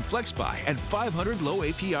 1,000 FlexBuy and 500 low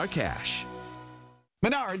APR cash.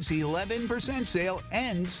 Menards' 11% sale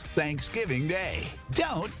ends Thanksgiving Day.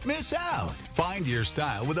 Don't miss out. Find your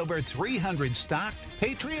style with over 300 stocked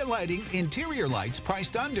Patriot Lighting interior lights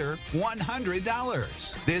priced under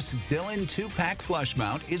 $100. This Dillon 2-pack flush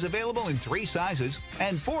mount is available in 3 sizes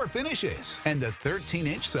and 4 finishes. And the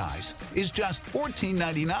 13-inch size is just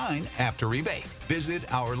 $14.99 after rebate.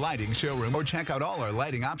 Visit our lighting showroom or check out all our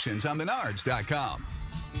lighting options on menards.com.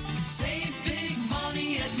 Save big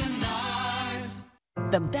money at Menards.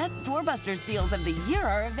 The best doorbusters deals of the year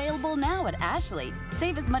are available now at Ashley.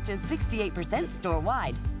 Save as much as 68%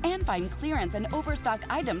 store-wide and find clearance and overstock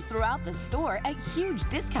items throughout the store at huge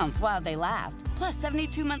discounts while they last. Plus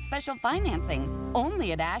 72-month special financing,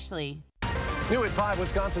 only at Ashley. New at 5,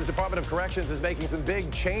 Wisconsin's Department of Corrections is making some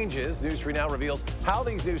big changes. News 3 Now reveals how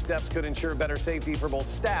these new steps could ensure better safety for both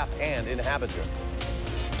staff and inhabitants.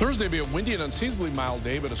 Thursday will be a windy and unseasonably mild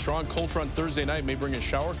day, but a strong cold front Thursday night may bring a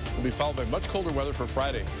shower. Will be followed by much colder weather for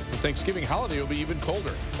Friday. The Thanksgiving holiday will be even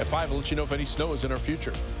colder. At 5, I'll let you know if any snow is in our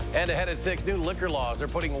future. And ahead at 6, new liquor laws are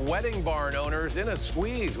putting wedding barn owners in a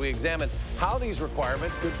squeeze. We examine how these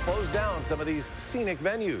requirements could close down some of these scenic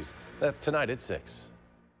venues. That's tonight at 6.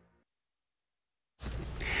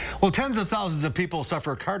 Well, tens of thousands of people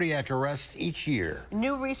suffer cardiac arrest each year.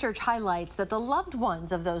 New research highlights that the loved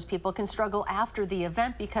ones of those people can struggle after the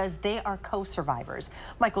event because they are co-survivors.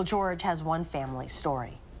 Michael George has one family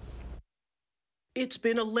story. It's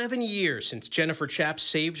been 11 years since Jennifer Chapp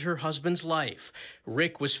saved her husband's life.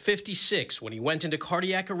 Rick was 56 when he went into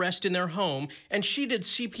cardiac arrest in their home, and she did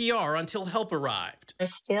CPR until help arrived. I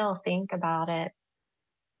still think about it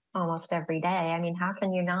almost every day. I mean, how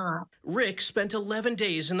can you not? Rick spent 11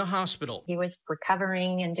 days in the hospital. He was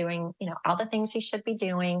recovering and doing, all the things he should be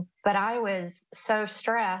doing. But I was so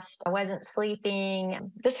stressed. I wasn't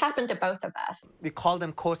sleeping. This happened to both of us. We call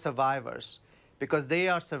them co-survivors because they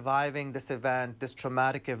are surviving this event, this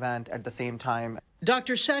traumatic event at the same time.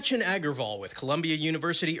 Dr. Sachin Agarwal with Columbia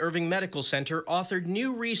University Irving Medical Center authored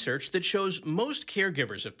new research that shows most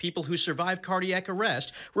caregivers of people who survive cardiac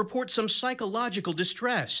arrest report some psychological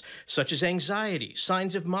distress, such as anxiety,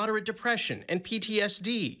 signs of moderate depression, and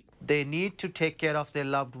PTSD. They need to take care of their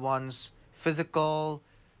loved ones' physical,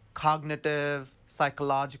 cognitive,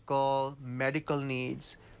 psychological, medical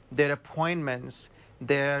needs, their appointments,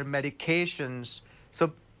 their medications.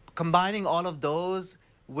 So combining all of those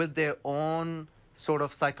with their own sort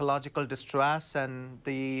of psychological distress and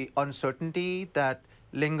the uncertainty that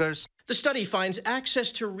lingers. The study finds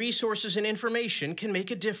access to resources and information can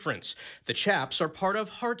make a difference. The Chapps are part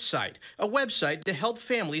of HeartSight, a website to help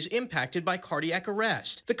families impacted by cardiac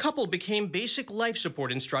arrest. The couple became basic life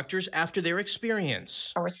support instructors after their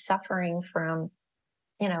experience. I was suffering from,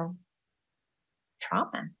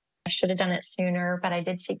 trauma. I should have done it sooner, but I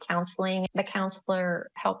did seek counseling. The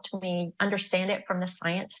counselor helped me understand it from the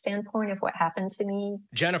science standpoint of what happened to me.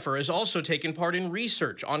 Jennifer has also taken part in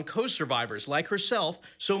research on co-survivors like herself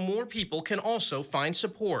so more people can also find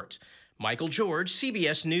support. Michael George,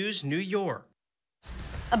 CBS News, New York.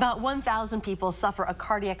 About 1,000 people suffer a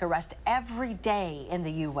cardiac arrest every day in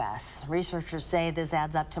the U.S. Researchers say this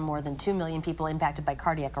adds up to more than 2 million people impacted by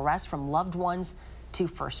cardiac arrest, from loved ones to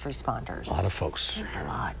first responders. A lot of folks. It's a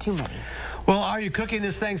lot, too many. Well, are you cooking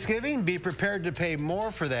this Thanksgiving? Be prepared to pay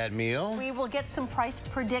more for that meal. We will get some price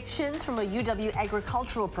predictions from a UW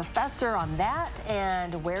agricultural professor on that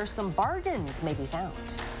and where some bargains may be found.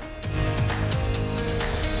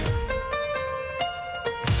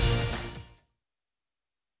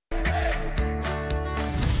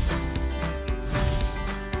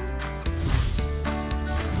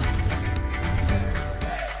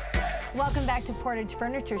 Welcome back to Portage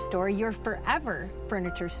Furniture Store, your forever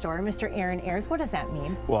furniture store. Mr. Aaron Ayers, what does that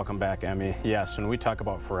mean? Welcome back, Emmy. Yes, when we talk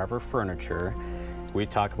about forever furniture, we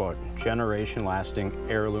talk about generation-lasting,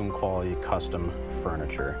 heirloom-quality custom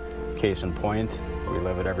furniture. Case in point, we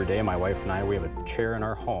live it every day. My wife and I, we have a chair in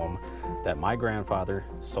our home that my grandfather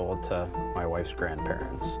sold to my wife's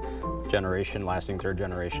grandparents. Generation-lasting, third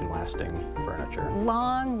generation-lasting furniture.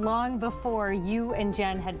 Long, long before you and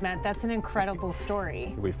Jen had met. That's an incredible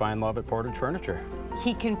story. We find love at Portage Furniture.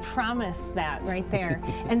 He can promise that right there.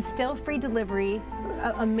 And still free delivery,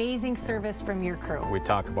 amazing service from your crew. We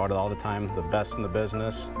talk about it all the time, the best in the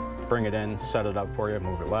business. Bring it in, set it up for you,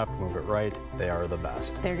 move it left, move it right. They are the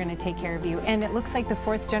best. They're going to take care of you. And it looks like the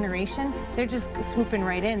fourth generation, they're just swooping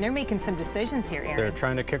right in. They're making some decisions here, Aaron. They're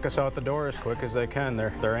trying to kick us out the door as quick as they can.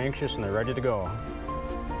 They're anxious and they're ready to go.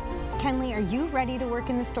 Kenley, are you ready to work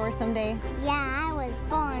in the store someday? Yeah, I was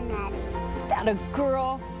born ready. That a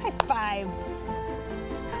girl. High five.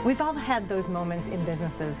 We've all had those moments in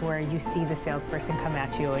businesses where you see the salesperson come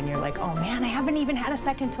at you and you're like, oh man, I haven't even had a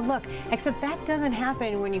second to look. Except that doesn't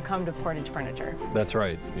happen when you come to Portage Furniture. That's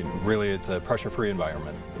right. Really, it's a pressure-free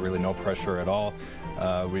environment. Really no pressure at all.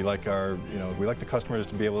 We like the customers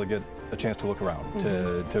to be able to get a chance to look around,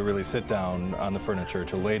 to really sit down on the furniture,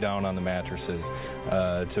 to lay down on the mattresses,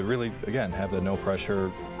 to really, again, have the no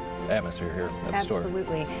pressure atmosphere here at the store.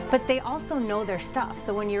 Absolutely. But they also know their stuff.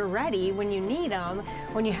 So when you're ready, when you need them,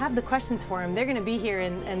 when you have the questions for them, they're going to be here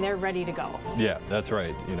and they're ready to go. Yeah, that's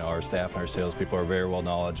right. You know, our staff and our salespeople are very well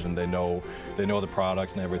knowledgeable, and they know the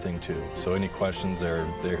product and everything too. So any questions, they're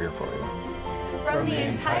here for you. From the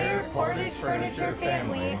entire Portage Furniture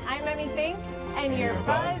family, I'm Emmy Fink, and you're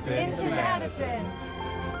buzzed into Madison.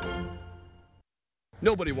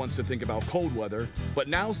 Nobody wants to think about cold weather, but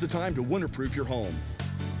now's the time to winterproof your home.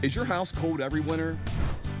 Is your house cold every winter?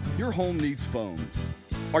 Your home needs foam.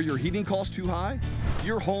 Are your heating costs too high?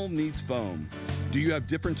 Your home needs foam. Do you have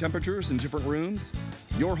different temperatures in different rooms?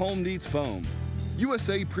 Your home needs foam.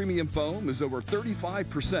 USA Premium Foam is over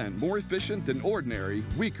 35% more efficient than ordinary,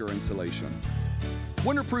 weaker insulation.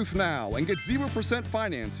 Winterproof now and get 0%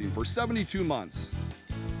 financing for 72 months.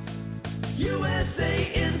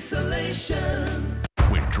 USA Insulation.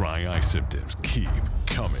 When dry eye symptoms keep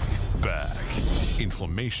coming back,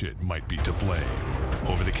 inflammation might be to blame.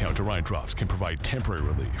 Over-the-counter eye drops can provide temporary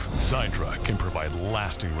relief. Xiidra can provide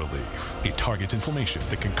lasting relief. It targets inflammation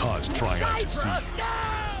that can cause dry eye disease.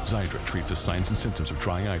 Xiidra treats the signs and symptoms of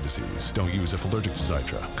dry eye disease. Don't use if allergic to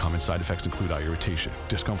Xiidra. Common side effects include eye irritation,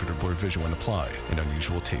 discomfort or blurred vision when applied, and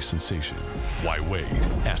unusual taste sensation. Why wait?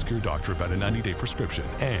 Ask your doctor about a 90-day prescription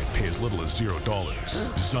and pay as little as $0.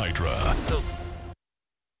 Xiidra.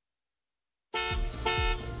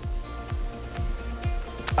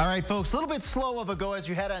 All right, folks, a little bit slow of a go as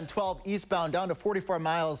you head on 12 eastbound, down to 44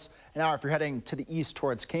 miles an hour if you're heading to the east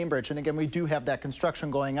towards Cambridge. And again, we do have that construction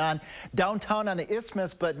going on downtown on the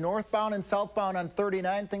Isthmus, but northbound and southbound on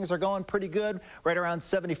 39, things are going pretty good, right around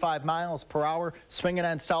 75 miles per hour. Swinging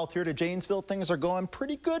on south here to Janesville, things are going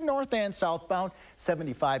pretty good north and southbound,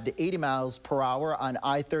 75 to 80 miles per hour on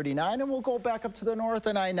I-39. And we'll go back up to the north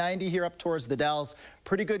and I-90 here up towards the Dells.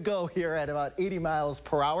 Pretty good go here at about 80 miles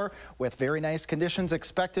per hour with very nice conditions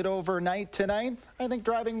expected overnight tonight. I think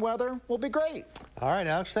driving weather will be great. All right,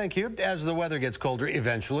 Alex, thank you. As the weather gets colder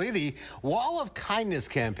eventually, the Wall of Kindness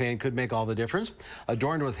campaign could make all the difference.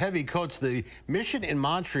 Adorned with heavy coats, the mission in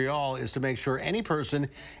Montreal is to make sure any person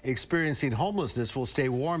experiencing homelessness will stay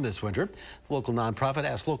warm this winter. The local nonprofit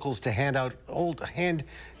asked locals to hang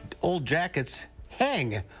old jackets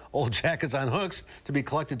on hooks to be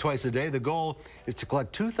collected twice a day. The goal is to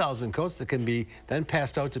collect 2,000 coats that can be then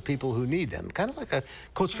passed out to people who need them. Kind of like a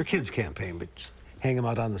Coats for Kids campaign, but just hang them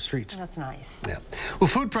out on the street. That's nice. Yeah. Well,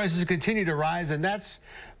 food prices continue to rise, and that's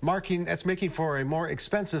making for a more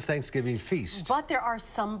expensive Thanksgiving feast. But there are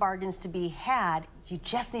some bargains to be had. You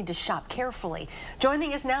just need to shop carefully.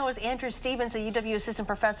 Joining us now is Andrew Stevens, a UW Assistant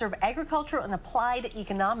Professor of Agriculture and Applied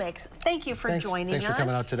Economics. Thank you for joining us. Thanks for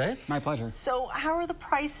coming out today. My pleasure. So how are the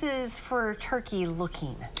prices for turkey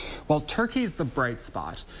looking? Well, turkey's the bright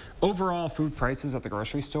spot. Overall, food prices at the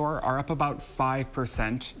grocery store are up about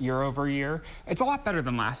 5% year over year. It's a lot better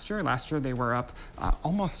than last year. Last year, they were up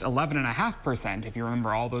almost 11.5%, if you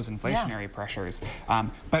remember all those inflationary pressures.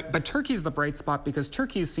 But turkey's the bright spot because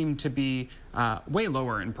turkeys seem to be way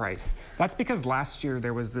lower in price. That's because last year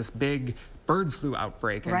there was this big bird flu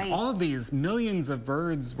outbreak, and all of these millions of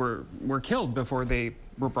birds were killed before they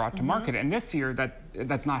were brought to market. And this year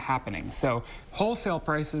that's not happening. So wholesale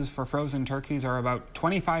prices for frozen turkeys are about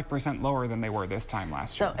 25% lower than they were this time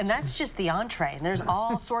last year. And that's just the entree, and there's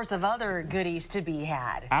all sorts of other goodies to be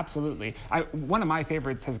had. Absolutely. One of my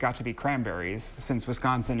favorites has got to be cranberries, since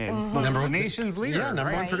Wisconsin is the nation's leader. Yeah,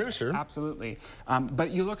 number one producer. Absolutely.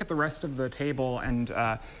 But you look at the rest of the table,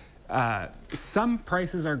 and some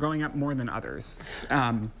prices are going up more than others.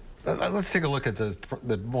 Let's take a look at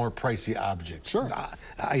the more pricey objects. Sure.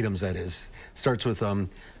 Items, that is. Starts with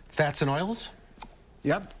fats and oils.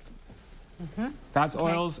 Yep. Fats,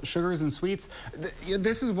 oils, sugars, and sweets.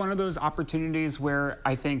 This is one of those opportunities where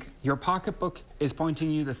I think your pocketbook is pointing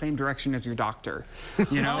you the same direction as your doctor.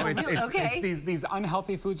 You know, it's these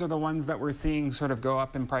unhealthy foods are the ones that we're seeing sort of go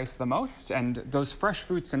up in price the most, and those fresh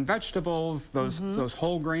fruits and vegetables, those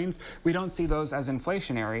whole grains, we don't see those as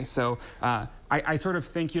inflationary. So I sort of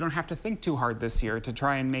think you don't have to think too hard this year to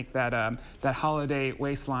try and make that that holiday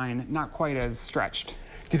waistline not quite as stretched.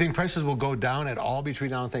 Do you think prices will go down at all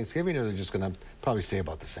between now and Thanksgiving, or they're just going to probably stay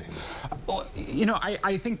about the same? Well, you know,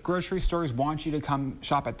 I think grocery stores want you to come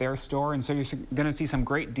shop at their store, and so you're going to see some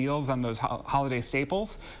great deals on those holiday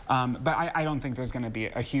staples. But I don't think there's going to be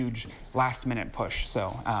a huge last-minute push.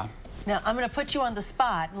 So. Now, I'm going to put you on the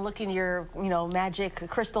spot and look in your,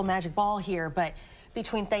 crystal magic ball here, but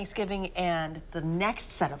between Thanksgiving and the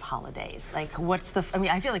next set of holidays, like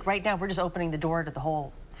I feel like right now we're just opening the door to the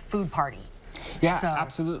whole food party. Yeah,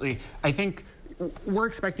 absolutely. I think we're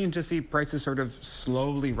expecting to see prices sort of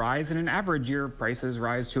slowly rise. In an average year, prices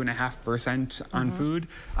rise 2.5% on food.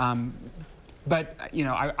 But, you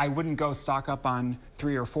know, I wouldn't go stock up on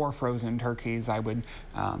 3 or 4 frozen turkeys. I would,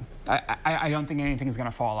 I don't think anything's going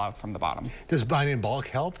to fall out from the bottom. Does buying in bulk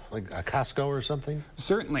help, like a Costco or something?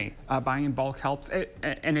 Certainly, buying in bulk helps.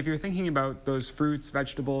 And if you're thinking about those fruits,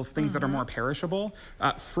 vegetables, things that are more perishable,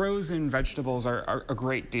 frozen vegetables are a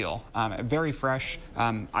great deal. Very fresh.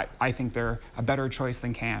 I think they're a better choice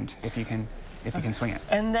than canned if you can swing it.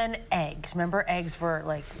 And then eggs. Remember, eggs were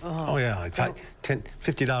like, oh yeah, like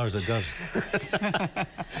 $50 a dozen.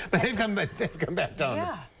 But they've come back down.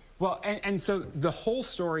 Yeah. Well, and so the whole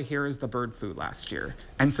story here is the bird flu last year.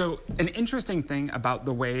 And so an interesting thing about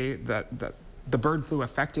the way that the bird flu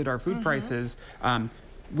affected our food prices,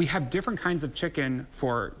 we have different kinds of chicken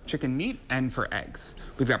for chicken meat and for eggs.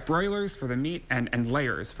 We've got broilers for the meat and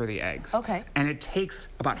layers for the eggs. Okay. And it takes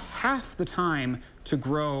about half the time to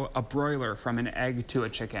grow a broiler from an egg to a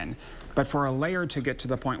chicken. But for a layer to get to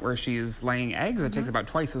the point where she's laying eggs, it takes about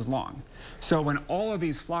twice as long. So when all of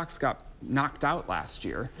these flocks got knocked out last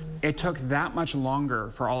year, it took that much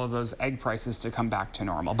longer for all of those egg prices to come back to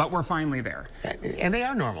normal. But we're finally there. And they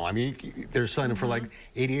are normal. I mean, they're selling them for like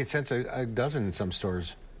 88 cents a dozen in some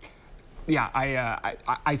stores. Yeah,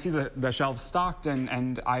 I see the shelves stocked,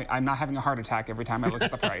 and I'm not having a heart attack every time I look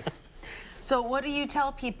at the price. So what do you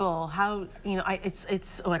tell people? How, you know,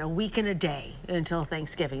 it's what, a week and a day until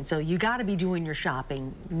Thanksgiving. So you got to be doing your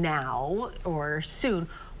shopping now or soon.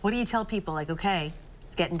 What do you tell people? Like, okay,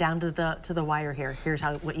 it's getting down to the wire here. Here's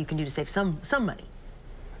what you can do to save some money.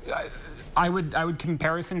 I would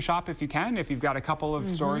comparison shop if you can. If you've got a couple of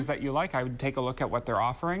stores that you like, I would take a look at what they're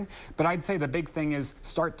offering. But I'd say the big thing is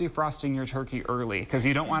start defrosting your turkey early, because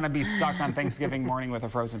you don't want to be stuck on Thanksgiving morning with a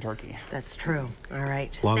frozen turkey. That's true. All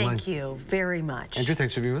right. Long line. Thank you very much. Andrew,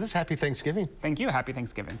 thanks for being with us. Happy Thanksgiving. Thank you. Happy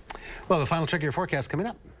Thanksgiving. Well, the final check of your forecast coming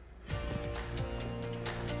up.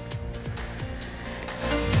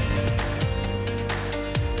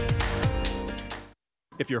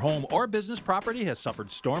 If your home or business property has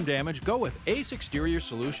suffered storm damage, go with Ace Exterior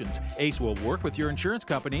Solutions. Ace will work with your insurance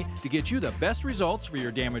company to get you the best results for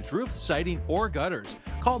your damaged roof, siding, or gutters.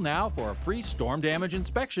 Call now for a free storm damage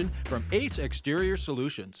inspection from Ace Exterior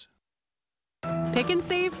Solutions. Pick and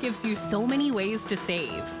Save gives you so many ways to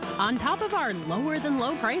save, on top of our lower than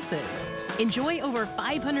low prices. Enjoy over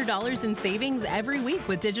 $500 in savings every week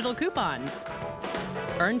with digital coupons.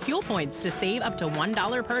 Earn fuel points to save up to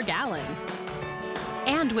 $1 per gallon.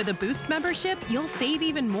 And with a Boost membership, you'll save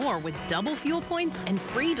even more with double fuel points and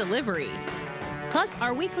free delivery. Plus,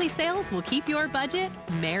 our weekly sales will keep your budget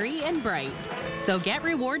merry and bright. So get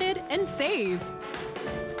rewarded and save.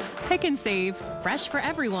 Pick and Save, fresh for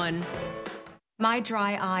everyone. My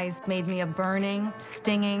dry eyes made me a burning,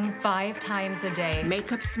 stinging 5 times a day.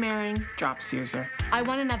 Makeup smearing, drops user. I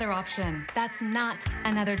want another option. That's not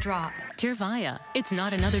another drop. Tyrvaya. It's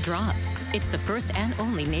not another drop. It's the first and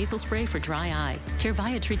only nasal spray for dry eye.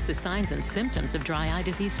 Tyrvaya treats the signs and symptoms of dry eye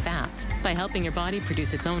disease fast by helping your body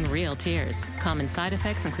produce its own real tears. Common side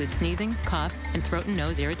effects include sneezing, cough, and throat and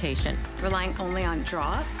nose irritation. Relying only on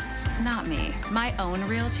drops? Not me. My own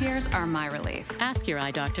real tears are my relief. Ask your eye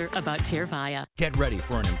doctor about Tyrvaya. Get ready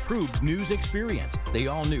for an improved news experience. The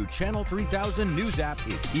all-new Channel 3000 News app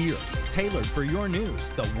is here, tailored for your news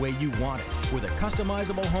the way you want it, with a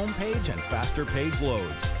customizable homepage and faster page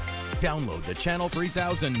loads. Download the Channel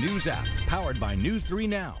 3000 News app, powered by News 3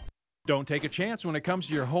 Now. Don't take a chance when it comes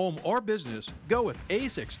to your home or business. Go with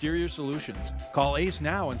Ace Exterior Solutions. Call Ace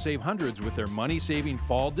now and save hundreds with their money-saving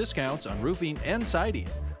fall discounts on roofing and siding.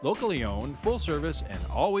 Locally owned, full service, and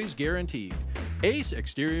always guaranteed. Ace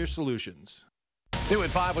Exterior Solutions. New at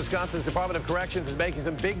 5, Wisconsin's Department of Corrections is making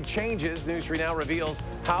some big changes. News 3 Now reveals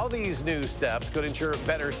how these new steps could ensure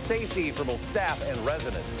better safety for both staff and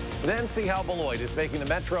residents. Then see how Beloit is making the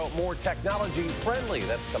metro more technology friendly.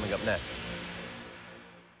 That's coming up next.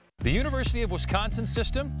 The University of Wisconsin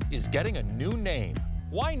system is getting a new name.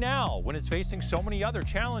 Why now, when it's facing so many other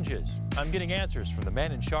challenges? I'm getting answers from the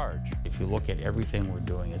man in charge. If you look at everything we're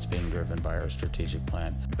doing, it's being driven by our strategic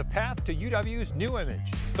plan. The path to UW's new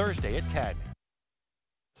image, Thursday at 10.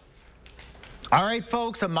 All right,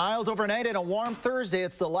 folks, a mild overnight and a warm Thursday.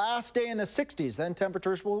 It's the last day in the 60s. Then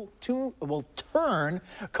temperatures will turn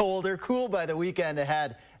colder, cool by the weekend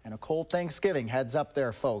ahead. And a cold Thanksgiving heads up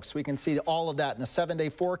there, folks. We can see all of that in the 7-day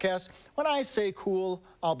forecast. When I say cool,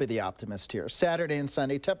 I'll be the optimist here. Saturday and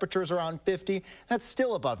Sunday, temperatures around 50. That's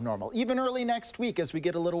still above normal. Even early next week as we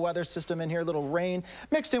get a little weather system in here, a little rain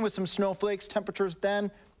mixed in with some snowflakes. Temperatures then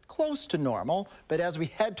close to normal. But as we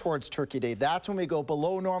head towards Turkey Day, that's when we go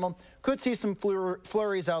below normal. Could see some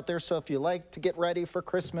flurries out there, so if you like to get ready for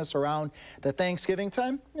Christmas around the Thanksgiving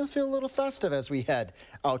time, you'll feel a little festive as we head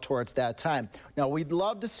out towards that time. Now, we'd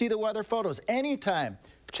love to see the weather photos anytime.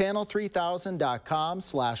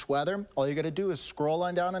 Channel3000.com/weather. All you got to do is scroll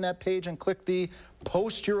on down on that page and click the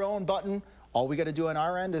Post Your Own button. All we got to do on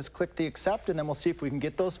our end is click the Accept, and then we'll see if we can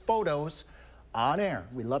get those photos on air.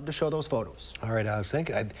 We love to show those photos. All right, I was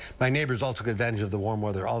thinking, my neighbors all took advantage of the warm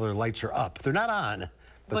weather. All their lights are up. They're not on,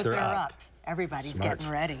 but they're up. Everybody's Smart.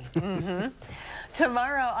 getting ready.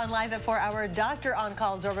 Tomorrow on Live at 4, our Dr.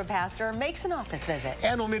 On-Call Zorba Pastor makes an office visit.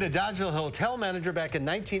 And we'll meet a Dodgeville hotel manager back in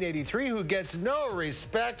 1983 who gets no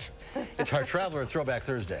respect. It's our Traveler Throwback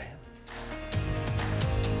Thursday.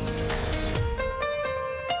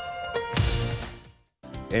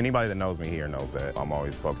 Anybody that knows me here knows that I'm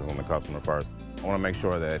always focused on the customer first. I want to make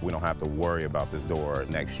sure that we don't have to worry about this door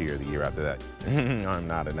next year, the year after that. I'm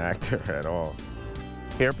not an actor at all.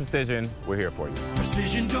 Here, Precision, we're here for you.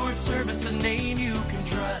 Precision Door Service, a name you can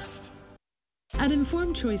trust. At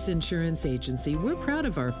Informed Choice Insurance Agency, we're proud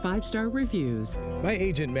of our 5-star reviews. My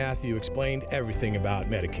agent Matthew explained everything about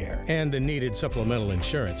Medicare and the needed supplemental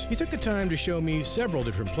insurance. He took the time to show me several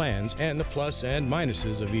different plans and the plus and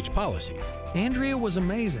minuses of each policy. Andrea was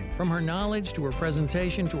amazing, from her knowledge to her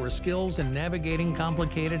presentation to her skills in navigating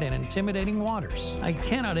complicated and intimidating waters. I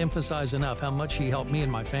cannot emphasize enough how much she helped me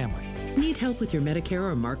and my family. Need help with your Medicare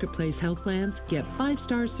or Marketplace health plans? Get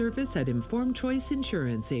 5-star service at Informed Choice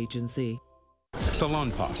Insurance Agency.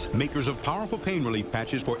 Salonpas, makers of powerful pain relief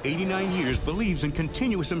patches for 89 years, believes in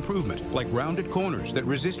continuous improvement, like rounded corners that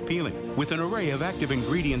resist peeling, with an array of active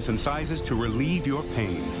ingredients and sizes to relieve your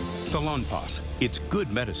pain. Salonpas, it's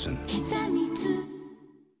good medicine.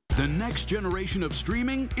 The next generation of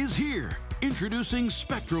streaming is here. Introducing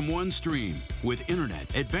Spectrum One Stream with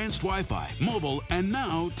internet, advanced Wi-Fi, mobile, and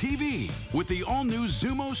now TV with the all-new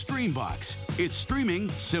Xumo Stream Box. It's streaming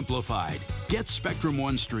simplified. Get Spectrum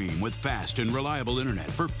One Stream with fast and reliable internet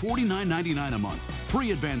for $49.99 a month, free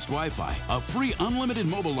advanced Wi-Fi, a free unlimited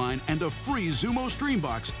mobile line, and a free Xumo Stream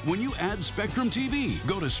Box when you add Spectrum TV.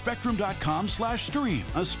 Go to spectrum.com/stream,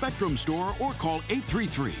 a Spectrum store, or call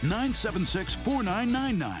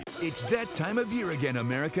 833-976-4999. It's that time of year again,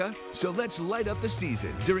 America. So let's light up the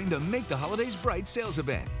season during the Make the Holidays Bright sales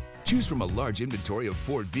event. Choose from a large inventory of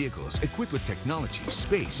Ford vehicles equipped with technology,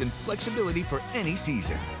 space, and flexibility for any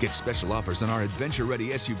season. Get special offers on our adventure-ready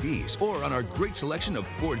SUVs or on our great selection of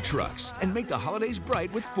Ford trucks. And make the holidays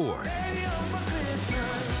bright with Ford.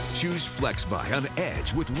 Choose FlexBuy on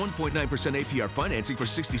Edge with 1.9% APR financing for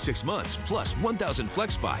 66 months, plus 1,000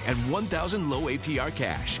 FlexBuy and 1,000 low APR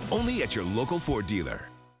cash. Only at your local Ford dealer.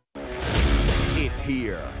 It's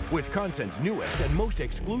here, Wisconsin's newest and most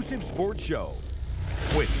exclusive sports show.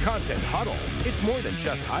 Wisconsin Huddle. It's more than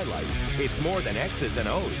just highlights. It's more than X's and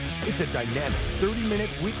O's. It's a dynamic 30-minute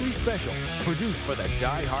weekly special produced for the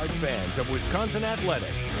die-hard fans of Wisconsin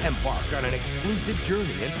athletics. Embark on an exclusive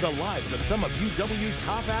journey into the lives of some of UW's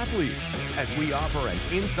top athletes as we offer an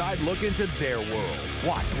inside look into their world.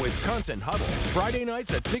 Watch Wisconsin Huddle Friday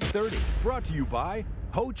nights at 6:30. Brought to you by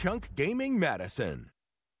Ho Chunk Gaming Madison.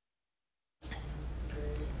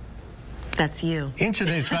 That's you. In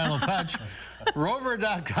today's Final Touch,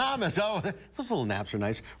 Rover.com is out. Those little naps are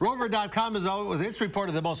nice. Rover.com is out with its report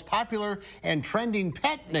of the most popular and trending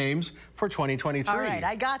pet names for 2023. All right,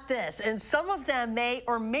 I got this, and some of them may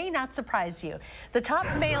or may not surprise you. The top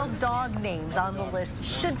male dog names on the list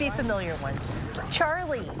should be familiar ones.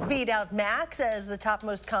 Charlie beat out Max as the top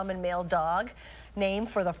most common male dog name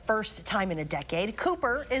for the first time in a decade.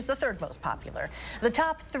 Cooper is the third most popular. The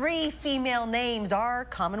top 3 female names are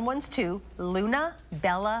common ones too: Luna,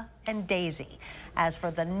 Bella, and Daisy. As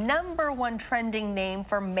for the #1 trending name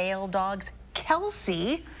for male dogs,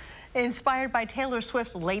 Kelsey, inspired by Taylor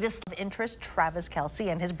Swift's latest love interest, Travis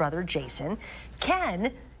Kelce, and his brother Jason.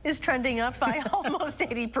 Ken is trending up by almost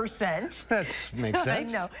 80%. That makes sense.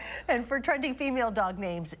 I know. And for trending female dog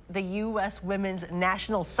names, the U.S. women's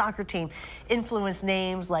national soccer team influenced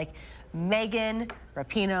names like Megan,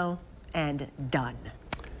 Rapinoe, and Dunn.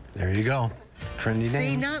 There you go. Trendy names.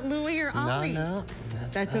 See, not Louie or Ollie. No.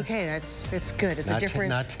 That's okay. It's good. It's a difference.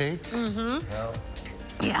 Not Tate? Mm-hmm. No.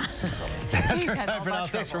 Yeah. That's our time for now.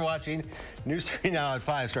 Thanks for watching. News 3 Now at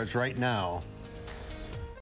 5 starts right now.